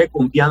transmitirle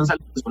confianza al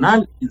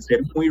personal, en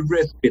ser muy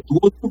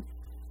respetuoso.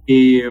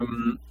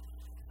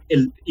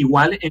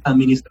 Igual en la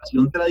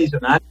administración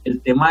tradicional,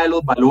 el tema de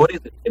los valores,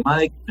 el tema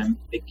de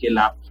que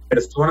las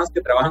personas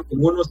que trabajan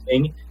con uno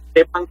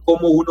sepan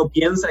cómo uno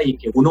piensa y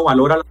que uno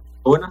valora a las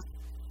personas,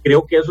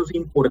 creo que eso es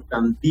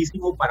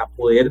importantísimo para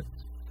poder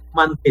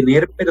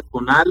mantener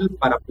personal,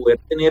 para poder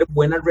tener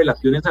buenas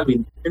relaciones al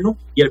interno,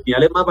 y al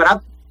final es más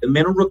barato, es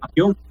menos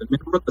rotación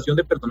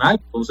de personal,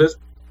 entonces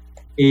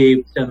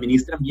se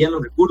administran bien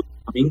los recursos.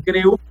 También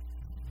creo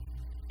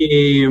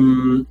que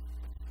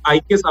hay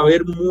que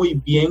saber muy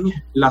bien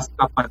las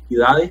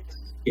capacidades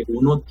que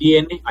uno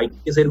tiene, hay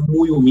que ser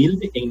muy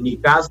humilde. En mi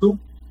caso,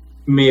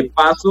 me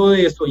paso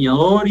de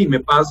soñador y me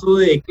paso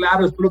de,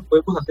 claro, esto lo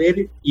podemos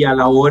hacer, y a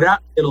la hora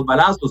de los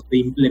balazos, de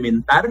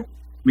implementar,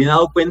 me he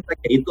dado cuenta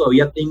que ahí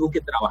todavía tengo que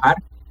trabajar,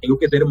 tengo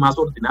que ser más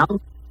ordenado.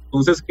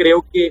 Entonces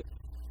creo que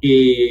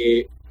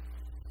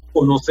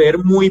conocer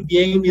muy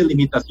bien mis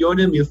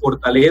limitaciones, mis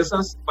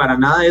fortalezas, para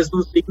nada es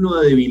un signo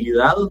de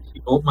debilidad,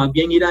 sino más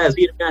bien ir a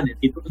decir, vean,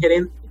 necesito un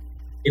gerente.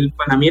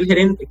 Para mí el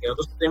gerente que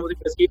nosotros tenemos en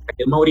Fresquita,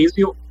 que es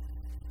Mauricio,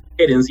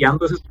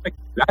 gerenciando es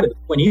espectacular,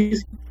 es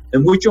buenísimo, es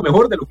mucho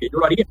mejor de lo que yo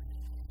lo haría,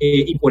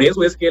 y por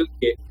eso es que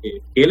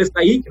él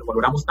está ahí, que lo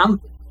valoramos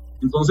tanto.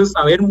 Entonces,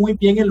 saber muy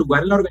bien el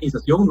lugar en la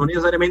organización, no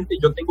necesariamente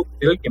yo tengo que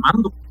ser el que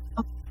mando.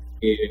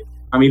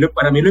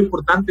 Para mí lo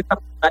importante es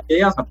aportar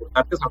ideas,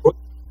 aportar desarrollo.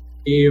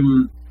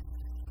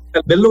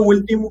 Tal vez lo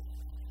último,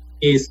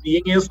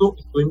 sí, en eso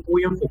estoy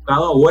muy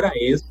enfocado ahora,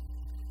 es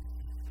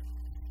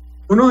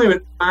uno de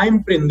verdad va a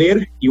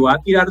emprender y va a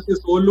tirarse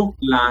solo,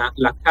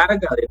 la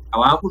carga de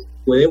trabajo se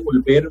puede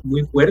volver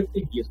muy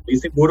fuerte, y estoy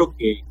seguro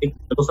que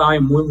usted lo sabe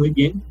muy, muy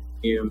bien.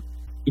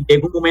 Y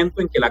llega un momento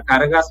en que la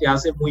carga se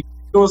hace muy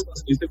costosa.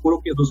 Estoy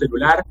seguro que su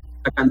celular,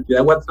 la cantidad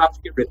de WhatsApp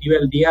que recibe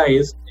al día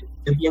es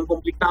bien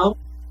complicado.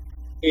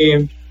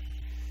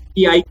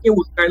 Y hay que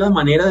buscar la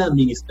manera de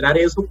administrar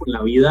eso con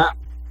la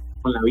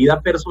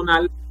vida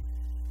personal.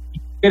 Y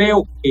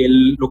creo que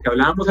lo que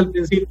hablábamos al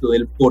principio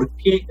del por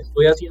qué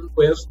estoy haciendo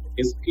esto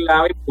es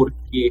clave,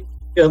 porque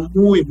es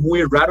muy,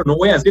 muy raro. No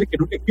voy a decir que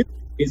nunca existe,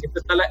 que siempre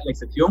está la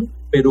excepción,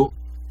 pero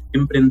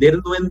emprender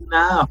no es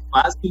nada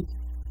fácil,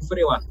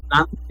 sufre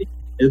bastante,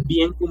 es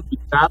bien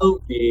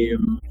complicado,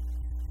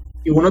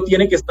 y uno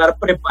tiene que estar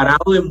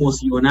preparado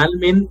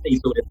emocionalmente y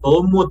sobre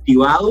todo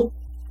motivado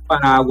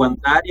para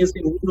aguantar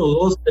ese 1,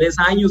 2, 3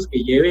 años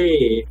que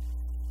lleve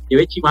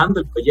chivando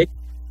el proyecto.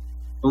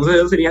 Entonces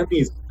esos serían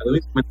mis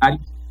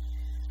comentarios.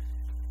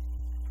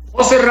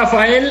 José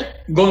Rafael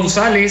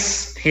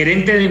González,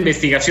 gerente de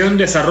investigación y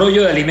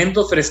desarrollo de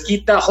alimentos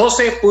Fresquita.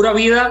 José, pura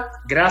vida,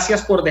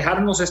 gracias por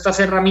dejarnos estas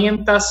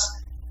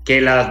herramientas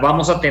que las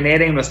vamos a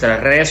tener en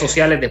nuestras redes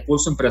sociales de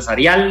Pulso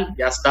Empresarial.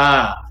 Ya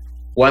está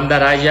Juan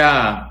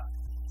Daraya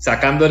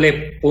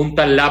sacándole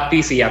punta al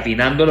lápiz y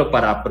afinándolo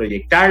para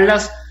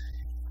proyectarlas.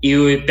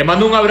 Y te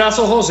mando un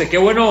abrazo, José. Qué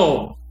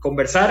bueno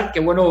conversar, qué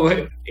bueno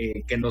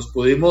que nos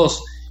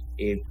pudimos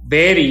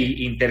ver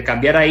e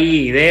intercambiar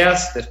ahí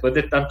ideas después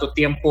de tanto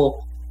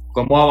tiempo,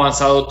 cómo ha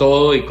avanzado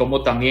todo y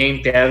cómo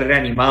también te has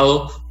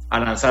reanimado a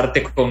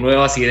lanzarte con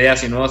nuevas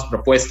ideas y nuevas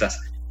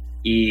propuestas.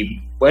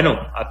 Y bueno,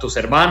 a tus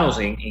hermanos,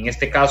 en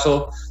este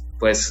caso,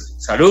 pues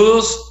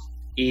saludos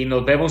y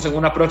nos vemos en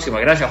una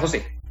próxima. Gracias,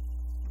 José.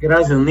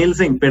 Gracias,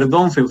 Nielsen.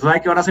 Perdón, se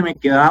sabe que ahora se me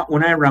queda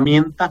una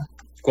herramienta.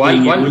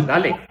 ¿Cuál?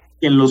 Dale.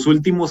 Que en los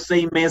últimos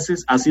 6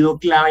 meses ha sido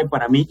clave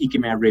para mí y que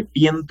me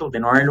arrepiento de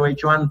no haberlo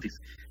hecho antes.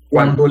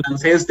 Cuando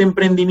lancé este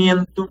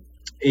emprendimiento,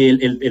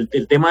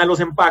 el tema de los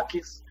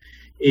empaques,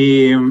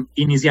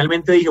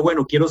 inicialmente dije,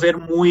 bueno,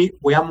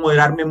 voy a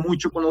moderarme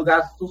mucho con los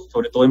gastos,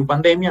 sobre todo en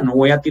pandemia, no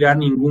voy a tirar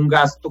ningún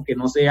gasto que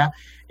no sea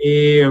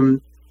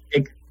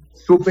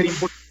súper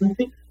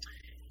importante.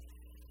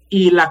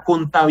 y la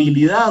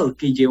contabilidad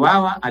que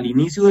llevaba al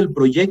inicio del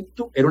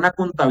proyecto era una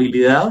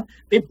contabilidad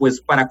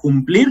pues para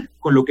cumplir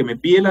con lo que me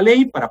pide la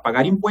ley, para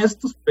pagar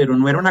impuestos, pero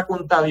no era una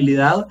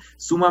contabilidad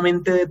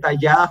sumamente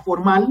detallada,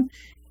 formal,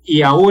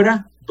 y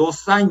ahora,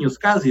 2 años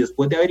casi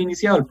después de haber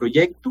iniciado el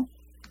proyecto,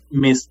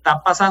 me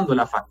está pasando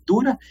la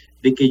factura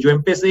de que yo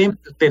empecé,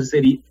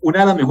 una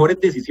de las mejores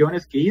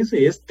decisiones que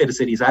hice es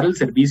tercerizar el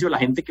servicio a la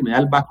gente que me da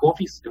el back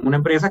office. Tengo una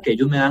empresa que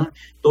ellos me dan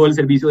todo el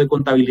servicio de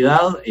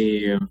contabilidad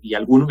y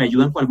algunos me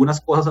ayudan con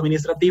algunas cosas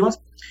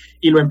administrativas,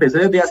 y lo empecé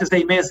desde hace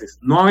 6 meses.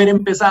 No haber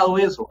empezado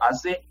eso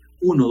hace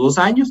 1 o 2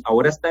 años,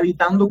 ahora está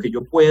evitando que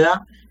yo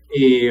pueda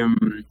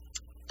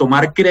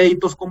tomar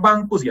créditos con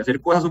bancos y hacer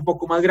cosas un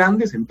poco más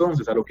grandes.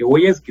 Entonces, a lo que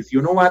voy es que si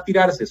uno va a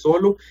tirarse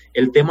solo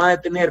el tema de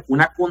tener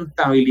una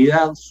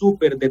contabilidad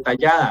súper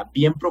detallada,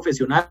 bien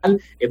profesional,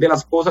 es de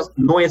las cosas,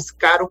 no es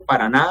caro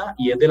para nada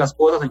y es de las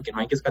cosas en que no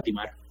hay que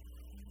escatimar.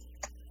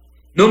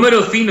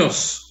 Números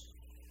finos.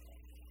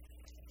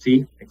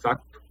 Sí,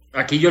 exacto.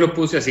 Aquí yo lo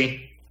puse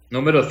así,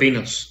 números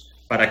finos,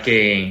 para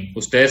que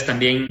ustedes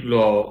también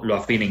lo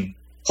afinen.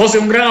 José,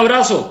 un gran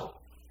abrazo.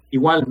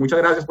 Igual, muchas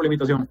gracias por la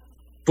invitación.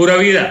 Pura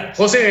vida.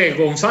 José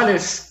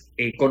González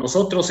con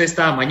nosotros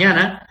esta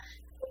mañana.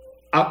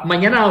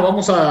 Mañana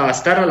vamos a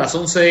estar a las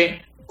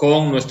 11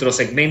 con nuestro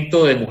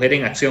segmento de Mujer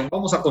en Acción.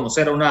 Vamos a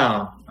conocer a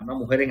una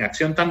mujer en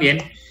acción también.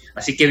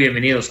 Así que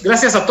bienvenidos.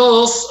 Gracias a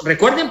todos.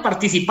 Recuerden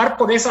participar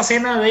por esa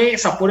cena de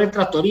Sapore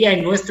Trattoria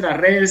en nuestras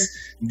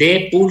redes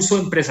de Pulso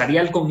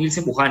Empresarial con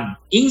Nilsen Buján.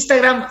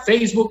 Instagram,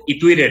 Facebook y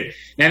Twitter.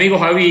 Mi amigo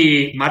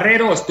Javi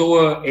Marrero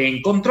estuvo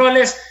en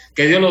controles.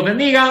 Que Dios los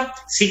bendiga.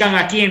 Sigan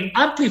aquí en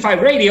Amplify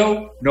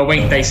Radio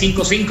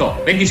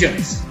 95.5.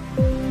 Bendiciones.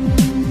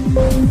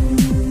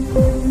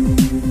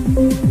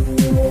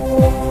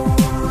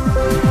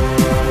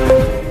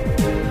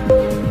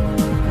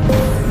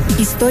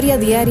 Historia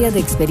diaria de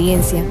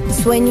experiencia,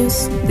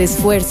 sueños, de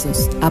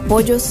esfuerzos,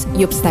 apoyos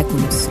y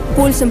obstáculos.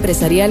 Pulso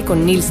Empresarial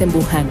con Nilsen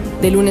Buján.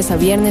 De lunes a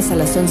viernes a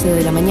las 11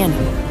 de la mañana.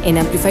 En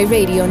Amplify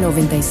Radio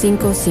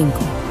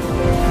 95.5.